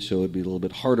privilege, so it'd be a little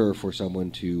bit harder for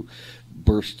someone to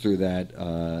burst through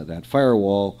that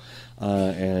firewall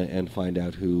and find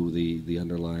out who the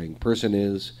underlying person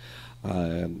is.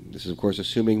 This is, of course,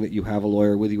 assuming that you have a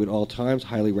lawyer with you at all times.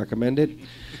 Highly recommend it.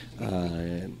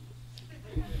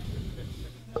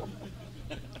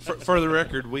 For the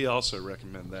record, we also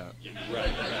recommend that.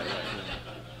 Right.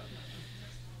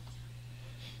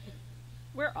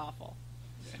 We're awful.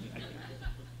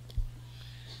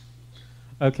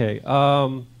 Okay.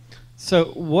 So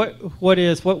what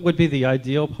would be the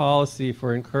ideal policy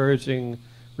for encouraging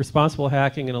responsible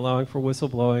hacking and allowing for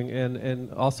whistleblowing,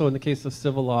 and also in the case of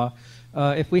civil law,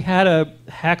 if we had a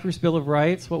Hackers' Bill of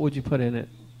Rights, what would you put in it?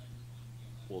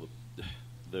 Well,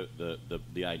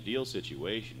 the ideal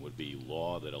situation would be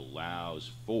law that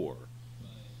allows for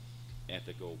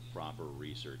ethical, proper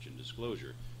research and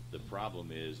disclosure. The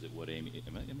problem is that what Amie,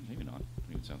 maybe not,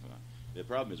 maybe it sounds like not. The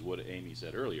problem is what Amie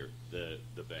said earlier. The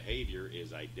behavior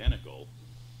is identical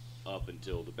up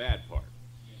until the bad part.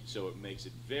 So it makes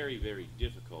it very, very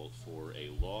difficult for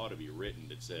a law to be written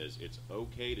that says it's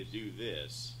okay to do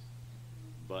this,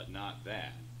 but not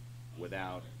that,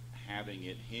 without having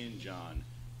it hinge on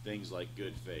things like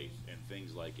good faith and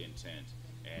things like intent.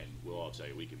 And we'll all tell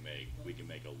you we can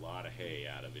make a lot of hay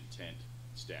out of intent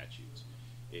statutes.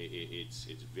 It's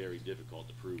very difficult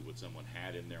to prove what someone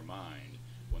had in their mind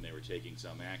when they were taking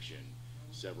some action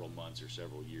several months or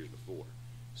several years before.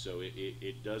 So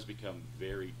it does become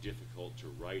very difficult to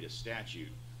write a statute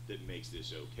that makes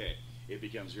this okay. It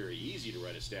becomes very easy to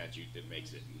write a statute that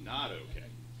makes it not okay.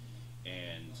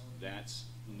 And that's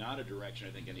not a direction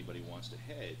I think anybody wants to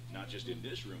head, not just in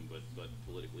this room, but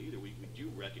politically either. We do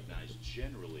recognize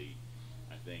generally,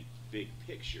 I think, big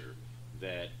picture,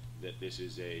 that this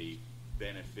is a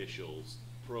beneficial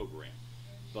program.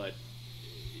 But,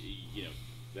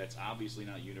 that's obviously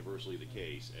not universally the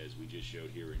case, as we just showed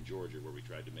here in Georgia, where we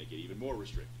tried to make it even more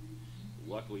restrictive.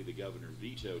 Luckily, the governor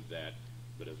vetoed that,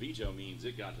 but a veto means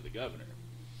it got to the governor.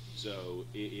 So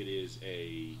it is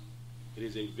a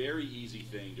very easy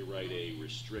thing to write a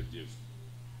restrictive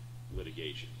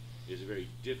litigation. It is a very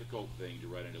difficult thing to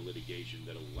write a litigation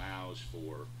that allows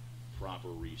for proper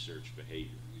research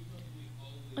behavior.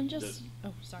 Sorry. Just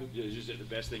the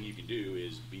best thing you can do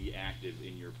is be active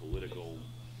in your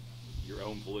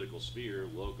own political sphere,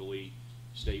 locally,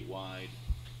 statewide,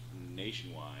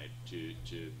 nationwide, to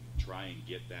try and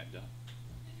get that done.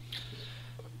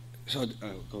 So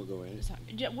go ahead.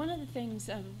 Sorry. One of the things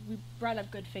we brought up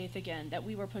good faith again that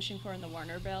we were pushing for in the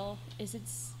Warner bill is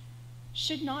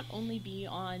should not only be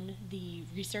on the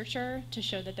researcher to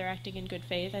show that they're acting in good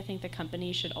faith. I think the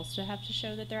company should also have to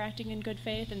show that they're acting in good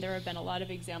faith, and there have been a lot of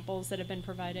examples that have been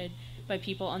provided by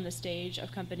people on the stage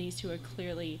of companies who are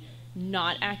clearly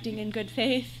not acting in good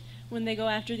faith when they go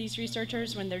after these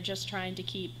researchers, when they're just trying to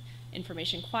keep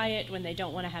information quiet, when they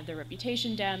don't want to have their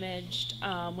reputation damaged,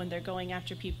 when they're going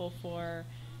after people for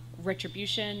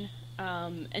retribution.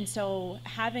 And so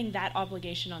having that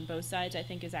obligation on both sides, I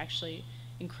think, is actually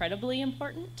incredibly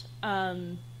important.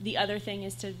 The other thing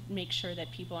is to make sure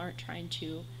that people aren't trying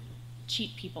to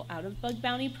cheat people out of bug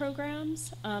bounty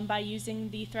programs by using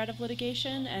the threat of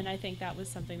litigation, and I think that was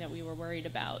something that we were worried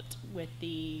about with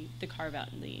the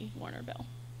carve-out in the Warner bill.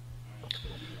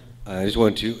 I just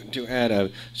wanted to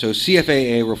add, so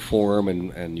CFAA reform,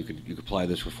 and you could apply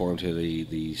this reform to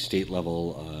the state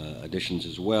level additions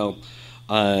as well.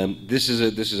 This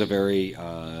is a very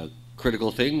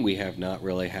critical thing. We have not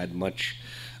really had much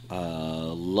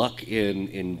luck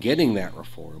in getting that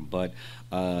reform, but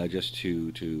just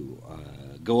to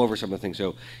go over some of the things.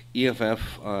 So EFF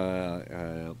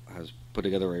has put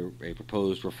together a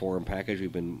proposed reform package.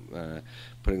 We've been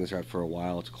putting this out for a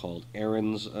while. It's called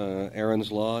Aaron's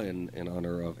Law in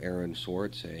honor of Aaron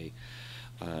Swartz, a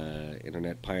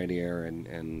internet pioneer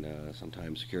and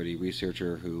sometimes security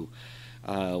researcher who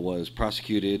was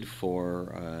prosecuted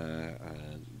for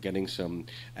getting some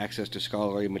access to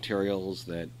scholarly materials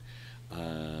that,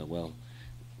 well,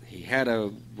 he had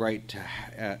a right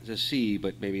to see,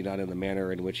 but maybe not in the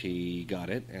manner in which he got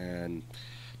it. And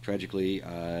tragically,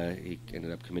 he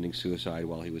ended up committing suicide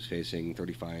while he was facing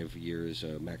 35 years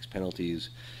max penalties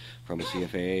from a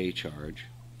CFAA charge.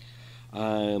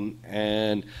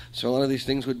 And so a lot of these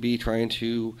things would be trying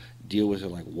to deal with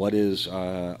like what is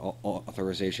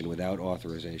authorization without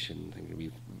authorization. I think it would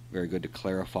be very good to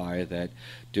clarify that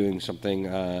doing something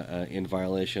in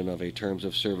violation of a terms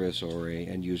of service or a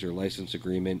end user license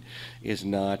agreement is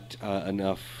not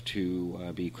enough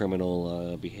to be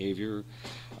criminal behavior.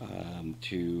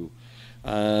 To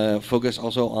focus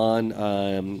also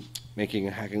on making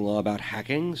a hacking law about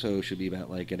hacking, so it should be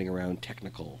about like getting around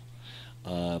technical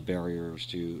barriers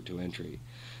to entry.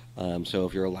 So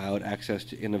if you're allowed access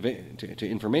to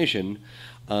information,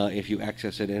 if you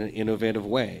access it in an innovative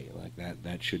way, like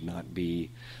that should not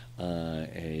be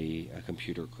a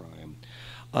computer crime.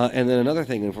 And then another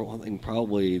thing, and for one thing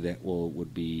probably that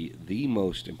would be the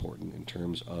most important in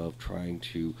terms of trying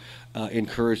to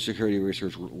encourage security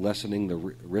research, lessening the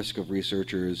risk of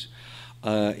researchers,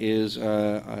 is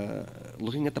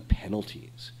looking at the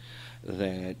penalties.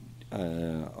 That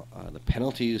the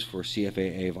penalties for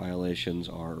CFAA violations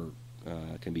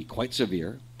can be quite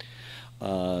severe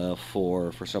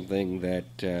for something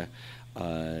that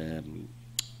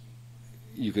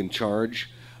you can charge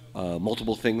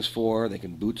multiple things for. They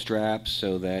can bootstrap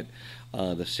so that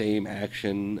the same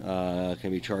action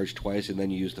can be charged twice, and then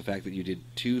you use the fact that you did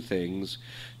two things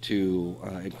to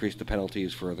increase the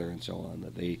penalties further, and so on.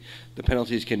 That the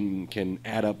penalties can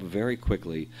add up very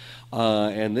quickly,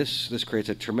 and this creates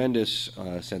a tremendous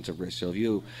sense of risk. So if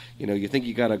you think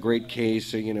you got a great case,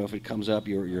 so, if it comes up,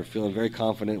 you're feeling very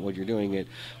confident what you're doing it,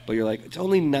 but you're like, it's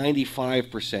only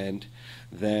 95%.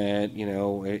 That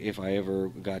if I ever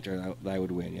got there, I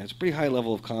would win. Yeah, it's a pretty high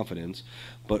level of confidence,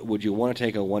 but would you want to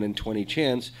take a 1 in 20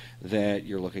 chance that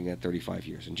you're looking at 35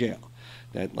 years in jail?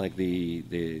 That like the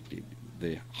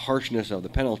harshness of the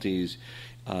penalties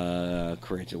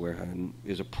creates it where one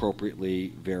is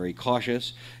appropriately very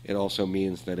cautious. It also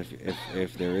means that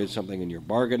if there is something and you're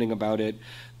bargaining about it,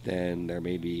 then there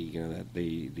may be that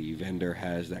the vendor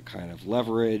has that kind of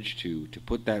leverage to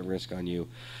put that risk on you.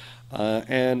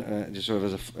 And just sort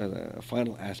of as a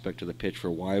final aspect to the pitch for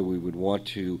why we would want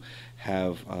to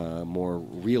have more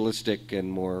realistic and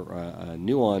more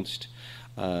nuanced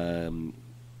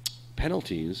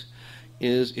penalties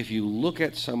is if you look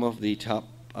at some of the top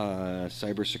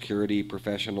cybersecurity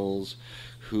professionals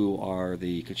who are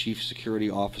the chief security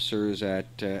officers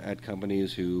at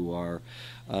companies who are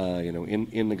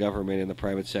in the government, in the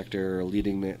private sector,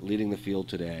 leading the field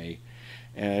today.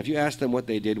 And if you ask them what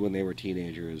they did when they were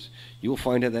teenagers, you will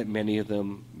find out that many of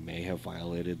them may have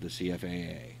violated the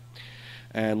CFAA.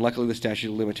 And luckily, the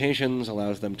statute of limitations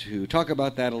allows them to talk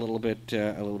about that a little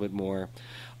bit more.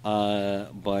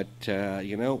 But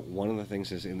one of the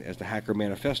things is, as the Hacker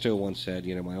Manifesto once said,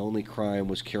 my only crime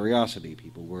was curiosity.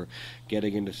 People were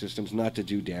getting into systems not to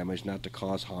do damage, not to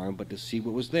cause harm, but to see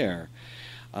what was there.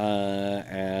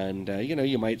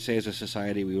 You might say as a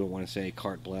society we don't want to say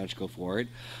carte blanche, go for it,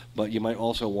 but you might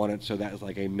also want it so that is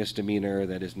like a misdemeanor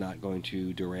that is not going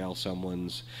to derail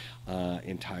someone's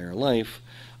entire life,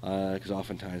 because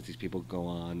oftentimes these people go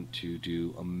on to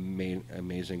do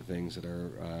amazing things that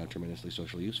are tremendously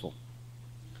socially useful.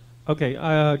 Okay,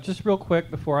 just real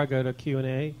quick before I go to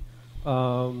Q&A.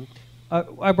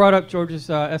 I brought up Georgia's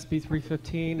SB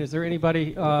 315. Is there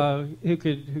anybody who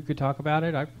could talk about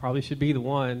it? I probably should be the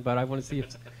one, but I want to see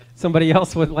if somebody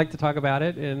else would like to talk about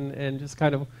it and just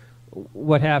kind of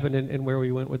what happened and where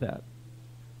we went with that.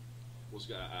 Well,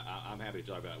 Scott, I'm happy to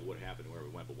talk about what happened and where we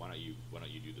went, but why don't you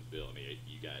do the bill? I mean,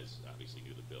 you guys obviously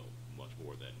knew the bill much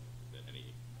more than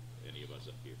any of us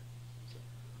up here.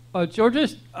 So.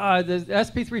 Georgia's the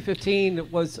SB 315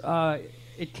 was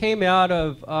it came out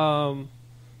of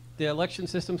the election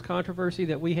systems controversy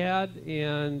that we had,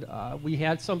 and we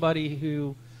had somebody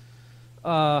who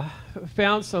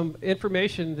found some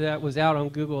information that was out on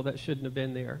Google that shouldn't have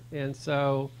been there. And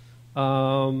so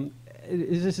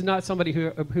this is not somebody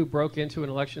who broke into an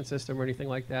election system or anything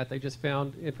like that. They just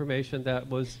found information that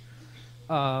was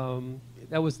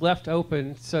that was left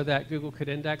open so that Google could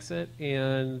index it,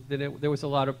 and then there was a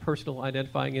lot of personal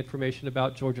identifying information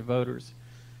about Georgia voters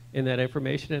in that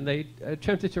information, and they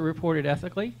attempted to report it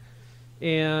ethically.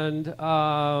 And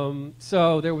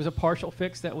so there was a partial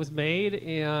fix that was made,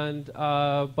 and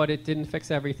but it didn't fix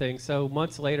everything. So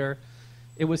months later,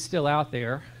 it was still out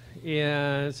there,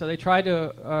 and so they tried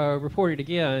to report it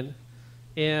again.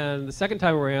 And the second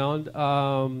time around,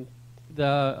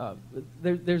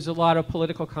 there's a lot of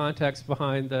political context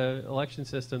behind the election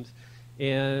systems,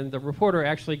 and the reporter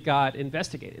actually got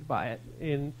investigated by it.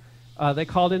 And they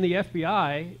called in the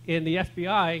FBI, and the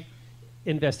FBI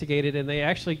investigated, and they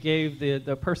actually gave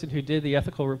the person who did the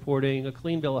ethical reporting a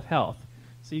clean bill of health.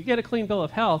 So you get a clean bill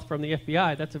of health from the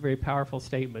FBI, that's a very powerful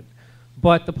statement.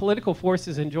 But the political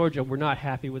forces in Georgia were not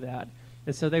happy with that.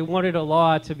 And so they wanted a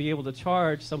law to be able to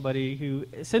charge somebody who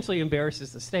essentially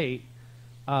embarrasses the state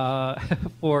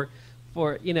for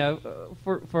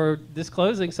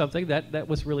disclosing something that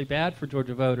was really bad for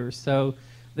Georgia voters. So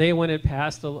they went and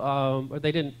passed, or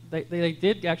they didn't. They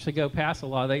did actually go pass a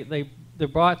law. They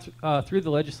brought through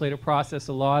the legislative process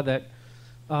a law that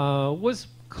was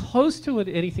close to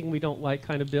anything we don't like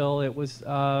kind of bill. It was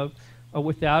a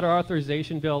without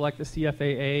authorization bill like the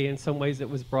CFAA. In some ways it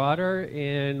was broader,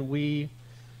 and we,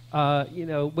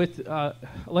 with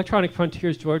Electronic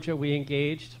Frontiers Georgia, we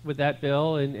engaged with that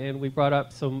bill, and we brought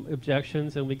up some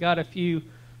objections, and we got a few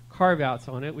carve-outs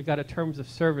on it. We got a terms of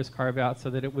service carve-out so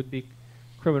that it would be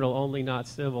criminal only, not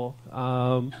civil.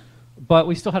 But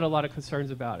we still had a lot of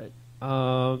concerns about it.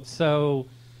 So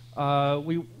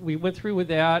we went through with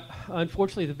that.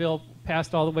 Unfortunately, the bill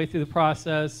passed all the way through the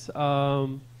process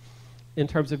in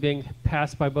terms of being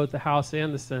passed by both the House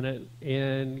and the Senate.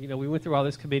 And we went through all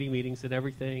those committee meetings and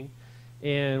everything,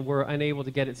 and were unable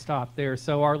to get it stopped there.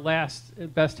 So our last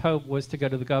best hope was to go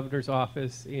to the governor's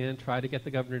office and try to get the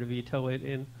governor to veto it.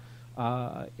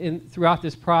 And throughout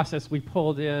this process, we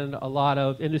pulled in a lot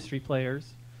of industry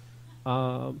players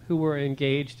who were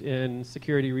engaged in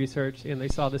security research, and they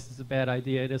saw this as a bad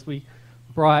idea. And as we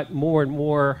brought more and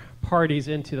more parties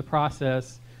into the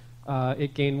process,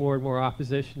 it gained more and more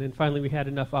opposition. And finally, we had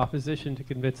enough opposition to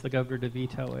convince the governor to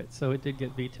veto it. So it did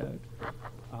get vetoed.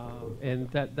 And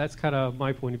that's kind of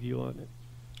my point of view on it.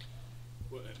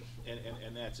 Well,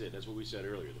 and that's it. That's what we said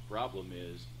earlier. The problem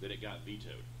is that it got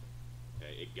vetoed.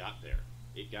 Okay? It got there.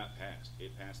 It got passed.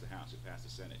 It passed the House. It passed the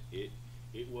Senate.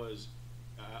 It was...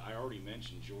 I already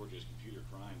mentioned Georgia's Computer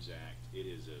Crimes Act. It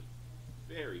is a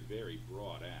very, very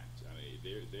broad act. I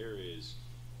mean, there is,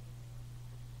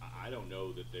 I don't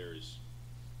know that there's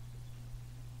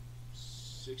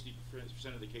 60%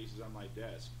 of the cases on my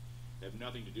desk have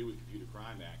nothing to do with Computer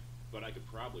Crime Act, but I could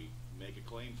probably make a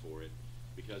claim for it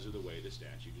because of the way the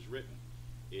statute is written.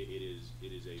 It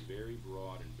is a very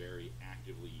broad and very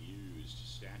actively used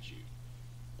statute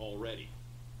already,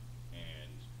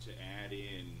 and to add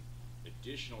in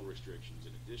additional restrictions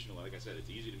and additional, like I said,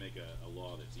 it's easy to make a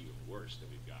law that's even worse than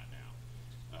we've got now.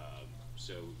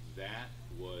 So that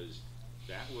was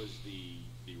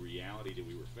the reality that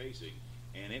we were facing,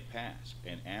 and it passed.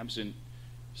 And absent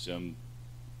some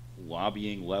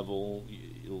lobbying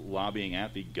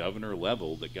at the governor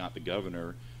level that got the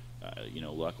governor,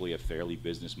 luckily a fairly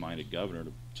business-minded governor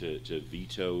to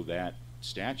veto that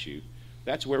statute,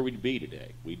 that's where we'd be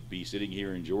today. We'd be sitting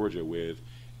here in Georgia with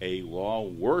a law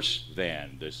worse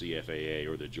than the CFAA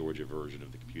or the Georgia version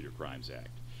of the Computer Crimes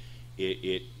Act.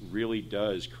 It really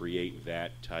does create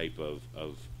that type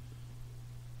of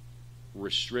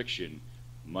restriction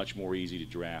much more easy to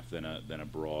draft than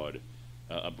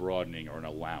a broadening or an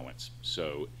allowance.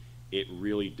 So it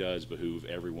really does behoove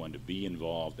everyone to be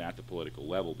involved at the political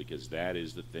level, because that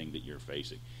is the thing that you're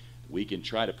facing. We can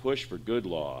try to push for good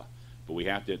law, but we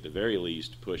have to at the very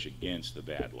least push against the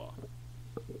bad law.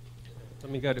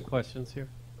 Let me go to questions here.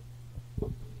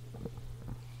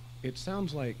 It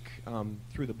sounds like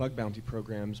through the bug bounty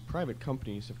programs, private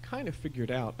companies have kind of figured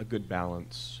out a good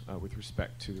balance with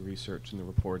respect to the research and the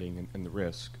reporting and the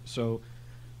risk. So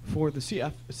for the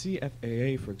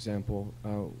CFAA, for example,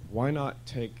 why not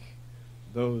take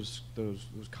those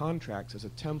contracts as a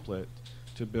template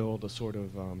to build a sort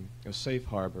of a safe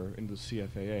harbor into the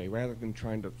CFAA, rather than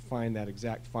trying to find that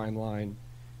exact fine line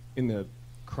in the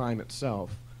crime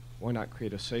itself? Why not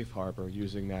create a safe harbor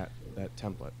using that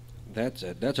template? That's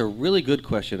a really good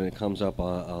question, and it comes up a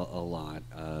lot.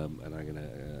 And I'm going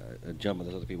to jump on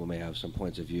this. Other people may have some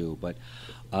points of view, but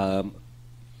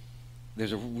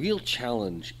there's a real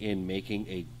challenge in making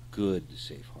a good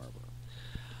safe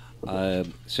harbor.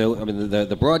 So, I mean,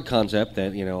 the broad concept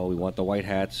that we want the white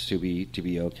hats to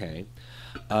be okay.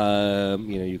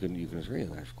 You can agree.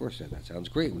 Of course, that sounds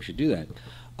great. We should do that.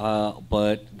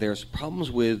 But there's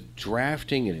problems with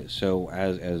drafting it. So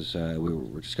as we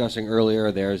were discussing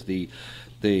earlier, there's the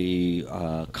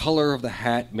color of the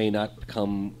hat may not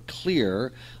become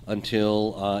clear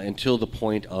until the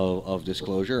point of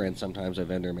disclosure, and sometimes a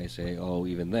vendor may say, "Oh,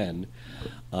 even then,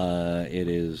 it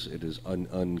is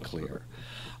unclear."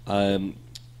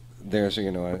 There's,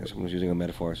 someone's using a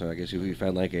metaphor, so I guess if you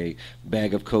found like a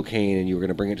bag of cocaine and you were going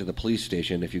to bring it to the police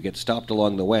station, if you get stopped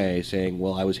along the way saying,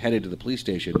 "Well, I was headed to the police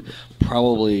station,"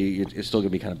 probably it's still going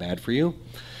to be kind of bad for you.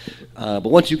 But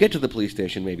once you get to the police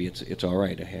station, maybe it's all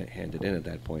right to hand it in at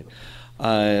that point.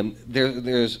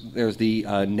 There's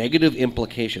the negative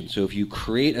implication. So if you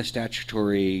create a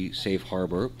statutory safe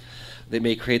harbor, they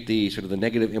may create the sort of the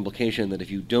negative implication that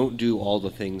if you don't do all the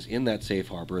things in that safe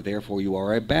harbor, therefore you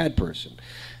are a bad person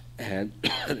and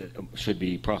should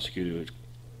be prosecuted.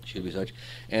 Should be such.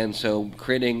 And so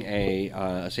creating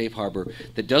a safe harbor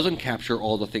that doesn't capture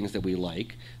all the things that we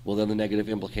like, well, then the negative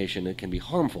implication, it can be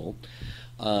harmful.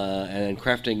 And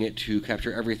crafting it to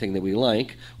capture everything that we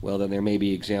like, well, then there may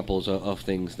be examples of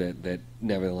things that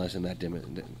nevertheless in that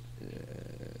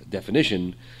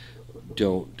definition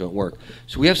don't work.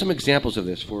 So we have some examples of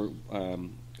this for,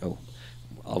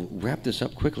 I'll wrap this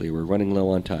up quickly. We're running low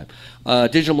on time.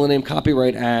 Digital Millennium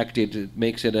Copyright Act, it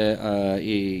makes it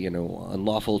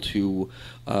unlawful to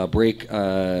break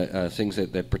things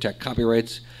that protect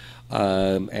copyrights.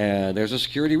 And there's a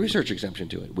security research exemption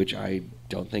to it, which I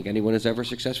don't think anyone has ever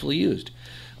successfully used.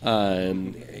 They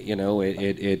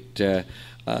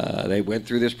went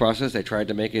through this process. They tried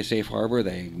to make a safe harbor.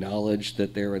 They acknowledged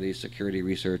that there were these security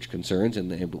research concerns, and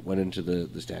they went into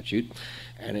the statute,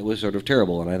 and it was sort of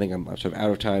terrible. And I think I'm sort of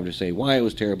out of time to say why it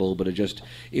was terrible, but it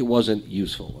wasn't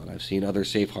useful. And I've seen other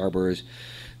safe harbors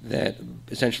that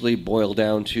essentially boil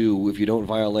down to, if you don't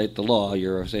violate the law,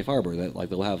 you're a safe harbor. That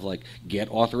they'll have get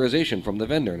authorization from the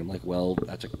vendor, and I'm like, well,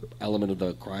 that's an element of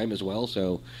the crime as well,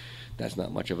 so that's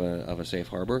not much of a safe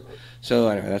harbor. So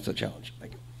anyway, that's a challenge.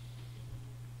 Thank you.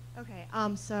 Okay,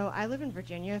 so I live in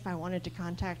Virginia. If I wanted to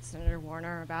contact Senator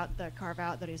Warner about the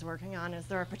carve-out that he's working on, is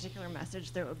there a particular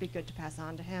message that would be good to pass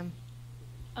on to him?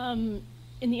 In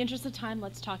the interest of time,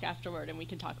 let's talk afterward, and we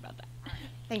can talk about that.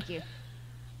 Thank you.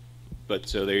 But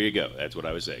so there you go. That's what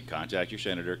I was saying. Contact your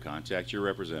senator, contact your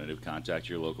representative, contact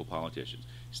your local politicians.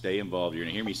 Stay involved. You're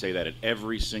going to hear me say that at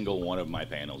every single one of my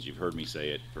panels. You've heard me say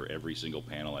it for every single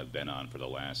panel I've been on for the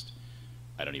last,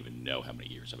 I don't even know how many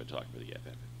years I've been talking for the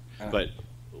EFF. But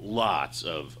lots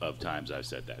of times I've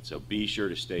said that. So be sure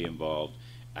to stay involved.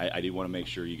 I do want to make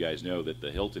sure you guys know that the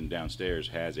Hilton downstairs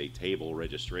has a table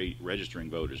registering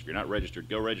voters. If you're not registered,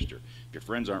 go register. If your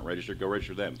friends aren't registered, go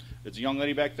register them. There's a young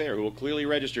lady back there who will clearly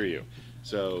register you.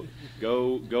 So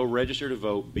go register to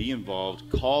vote, be involved,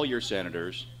 call your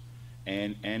senators,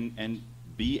 and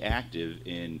be active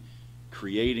in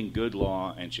creating good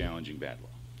law and challenging bad law.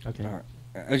 Okay. All right.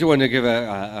 I just wanted to give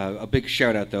a big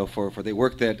shout out though for the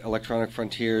work that Electronic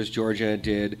Frontiers Georgia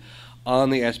did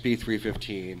on the SB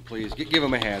 315. Please give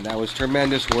them a hand. That was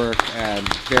tremendous work and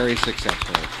very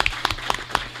successful.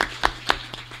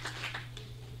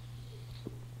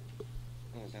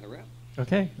 Oh, is that a wrap?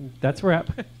 Okay, that's a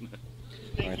wrap. All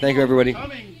right, thank you, everybody.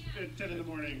 Coming at 10 in the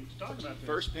morning to talk about this.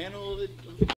 First panel of the